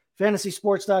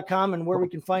BellyUpFantasySports.com and where we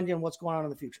can find you and what's going on in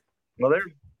the future. Well,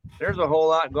 there's a whole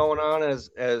lot going on as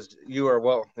you are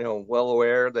well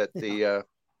aware that the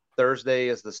Thursday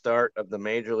is the start of the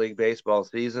Major League Baseball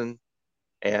season,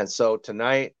 and so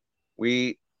tonight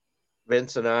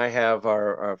Vince and I have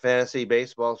our fantasy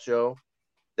baseball show.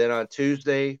 Then on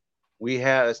Tuesday,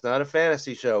 it's not a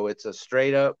fantasy show. It's a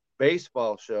straight up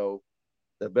baseball show,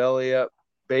 the Belly Up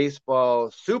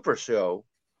Baseball Super Show,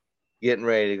 getting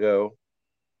ready to go.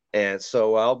 And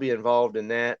so I'll be involved in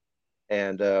that.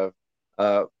 And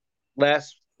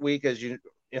last week, as you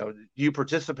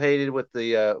participated with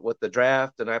the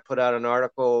draft, and I put out an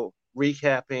article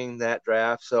recapping that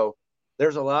draft. So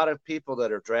there's a lot of people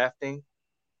that are drafting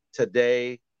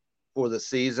today for the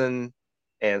season.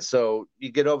 And so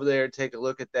you get over there and take a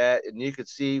look at that, and you could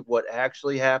see what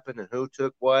actually happened and who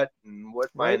took what and what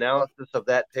my analysis of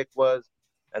that pick was.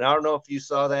 And I don't know if you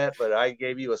saw that, but I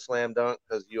gave you a slam dunk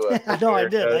because you. No, I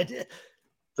did.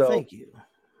 So, thank you.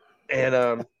 And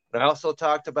I also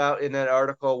talked about in that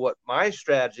article what my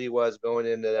strategy was going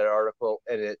into that article,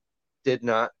 and it did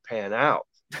not pan out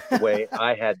the way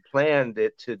I had planned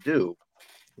it to do.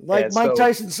 Like Mike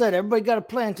Tyson said, everybody got a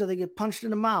plan until they get punched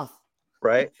in the mouth.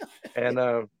 Right. And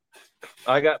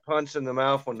I got punched in the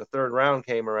mouth when the third round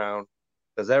came around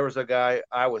because there was a guy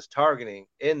I was targeting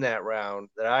in that round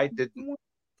that I didn't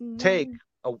take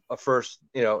a first,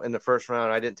 in the first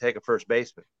round. I didn't take a first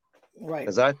baseman. Right.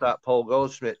 Because I thought Paul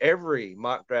Goldschmidt, every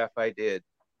mock draft I did,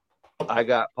 I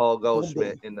got Paul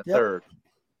Goldschmidt in the third.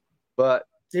 But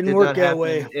didn't work not that happen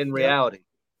way in reality.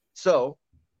 So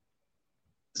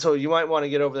you might want to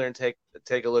get over there and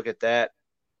take a look at that.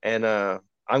 And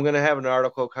I'm going to have an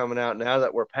article coming out now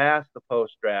that we're past the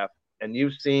post draft, and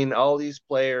you've seen all these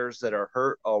players that are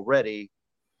hurt already,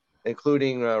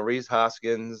 including Reese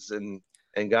Hoskins and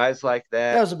guys like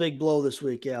that. That was a big blow this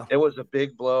week. Yeah, it was a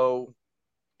big blow.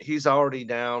 He's already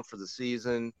down for the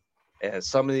season, and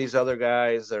some of these other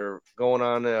guys are going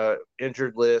on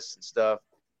injured lists and stuff.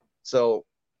 So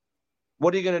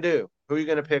what are you going to do? Who are you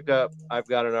going to pick up? I've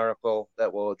got an article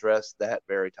that will address that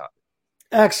very topic.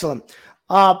 Excellent.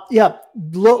 Yeah,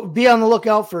 be on the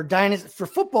lookout for dynasty, for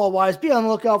football wise. Be on the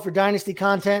lookout for dynasty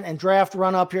content and draft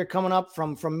run up here coming up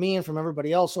from me and from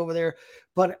everybody else over there.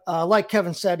 But like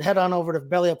Kevin said, head on over to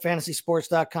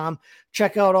bellyupfantasysports.com.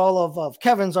 Check out all of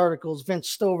Kevin's articles, Vince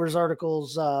Stover's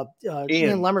articles,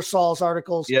 Ian Lemersal's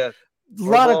articles. Yeah, a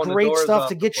lot of great stuff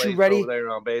to get you ready. Over there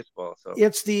on baseball, so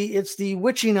it's the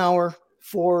witching hour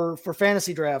for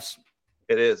fantasy drafts.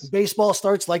 It is. Baseball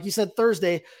starts, like you said,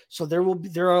 Thursday. So there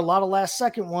are a lot of last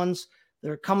second ones that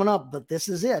are coming up, but this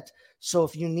is it. So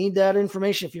if you need that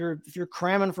information, if you're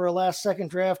cramming for a last second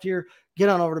draft here, get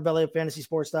on over to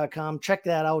bellyupfantasysports.com, check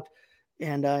that out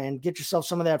and get yourself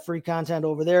some of that free content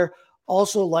over there.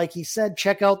 Also, like he said,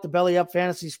 check out the Belly Up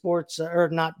Fantasy Sports, or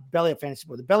not Belly Up Fantasy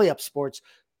Sports, the Belly Up Sports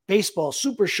Baseball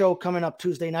Super Show coming up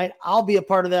Tuesday night. I'll be a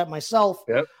part of that myself.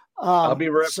 Yep. I'll be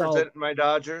representing my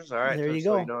Dodgers. All right. There you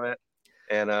go. So you know that.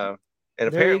 And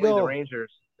apparently the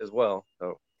Rangers as well.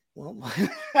 So, well,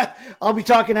 I'll be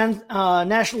talking on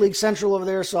National League Central over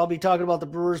there, so I'll be talking about the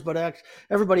Brewers, but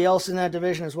everybody else in that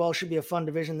division as well. Should be a fun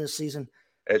division this season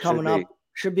coming up.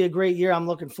 Should be a great year. I'm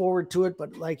looking forward to it.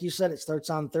 But like you said, it starts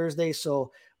on Thursday,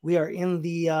 so we are in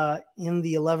the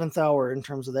 11th hour in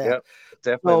terms of that. Yep,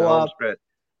 definitely. So,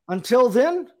 until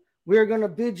then, we are going to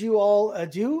bid you all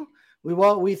adieu.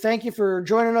 We thank you for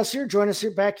joining us here. Join us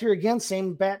here back here again.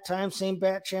 Same bat time, same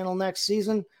bat channel next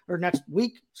season or next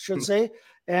week, should say.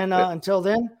 And until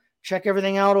then, check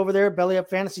everything out over there.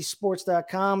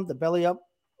 BellyUpFantasySports.com, the Belly Up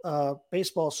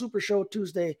Baseball Super Show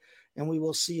Tuesday. And we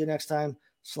will see you next time.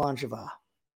 Slanjava.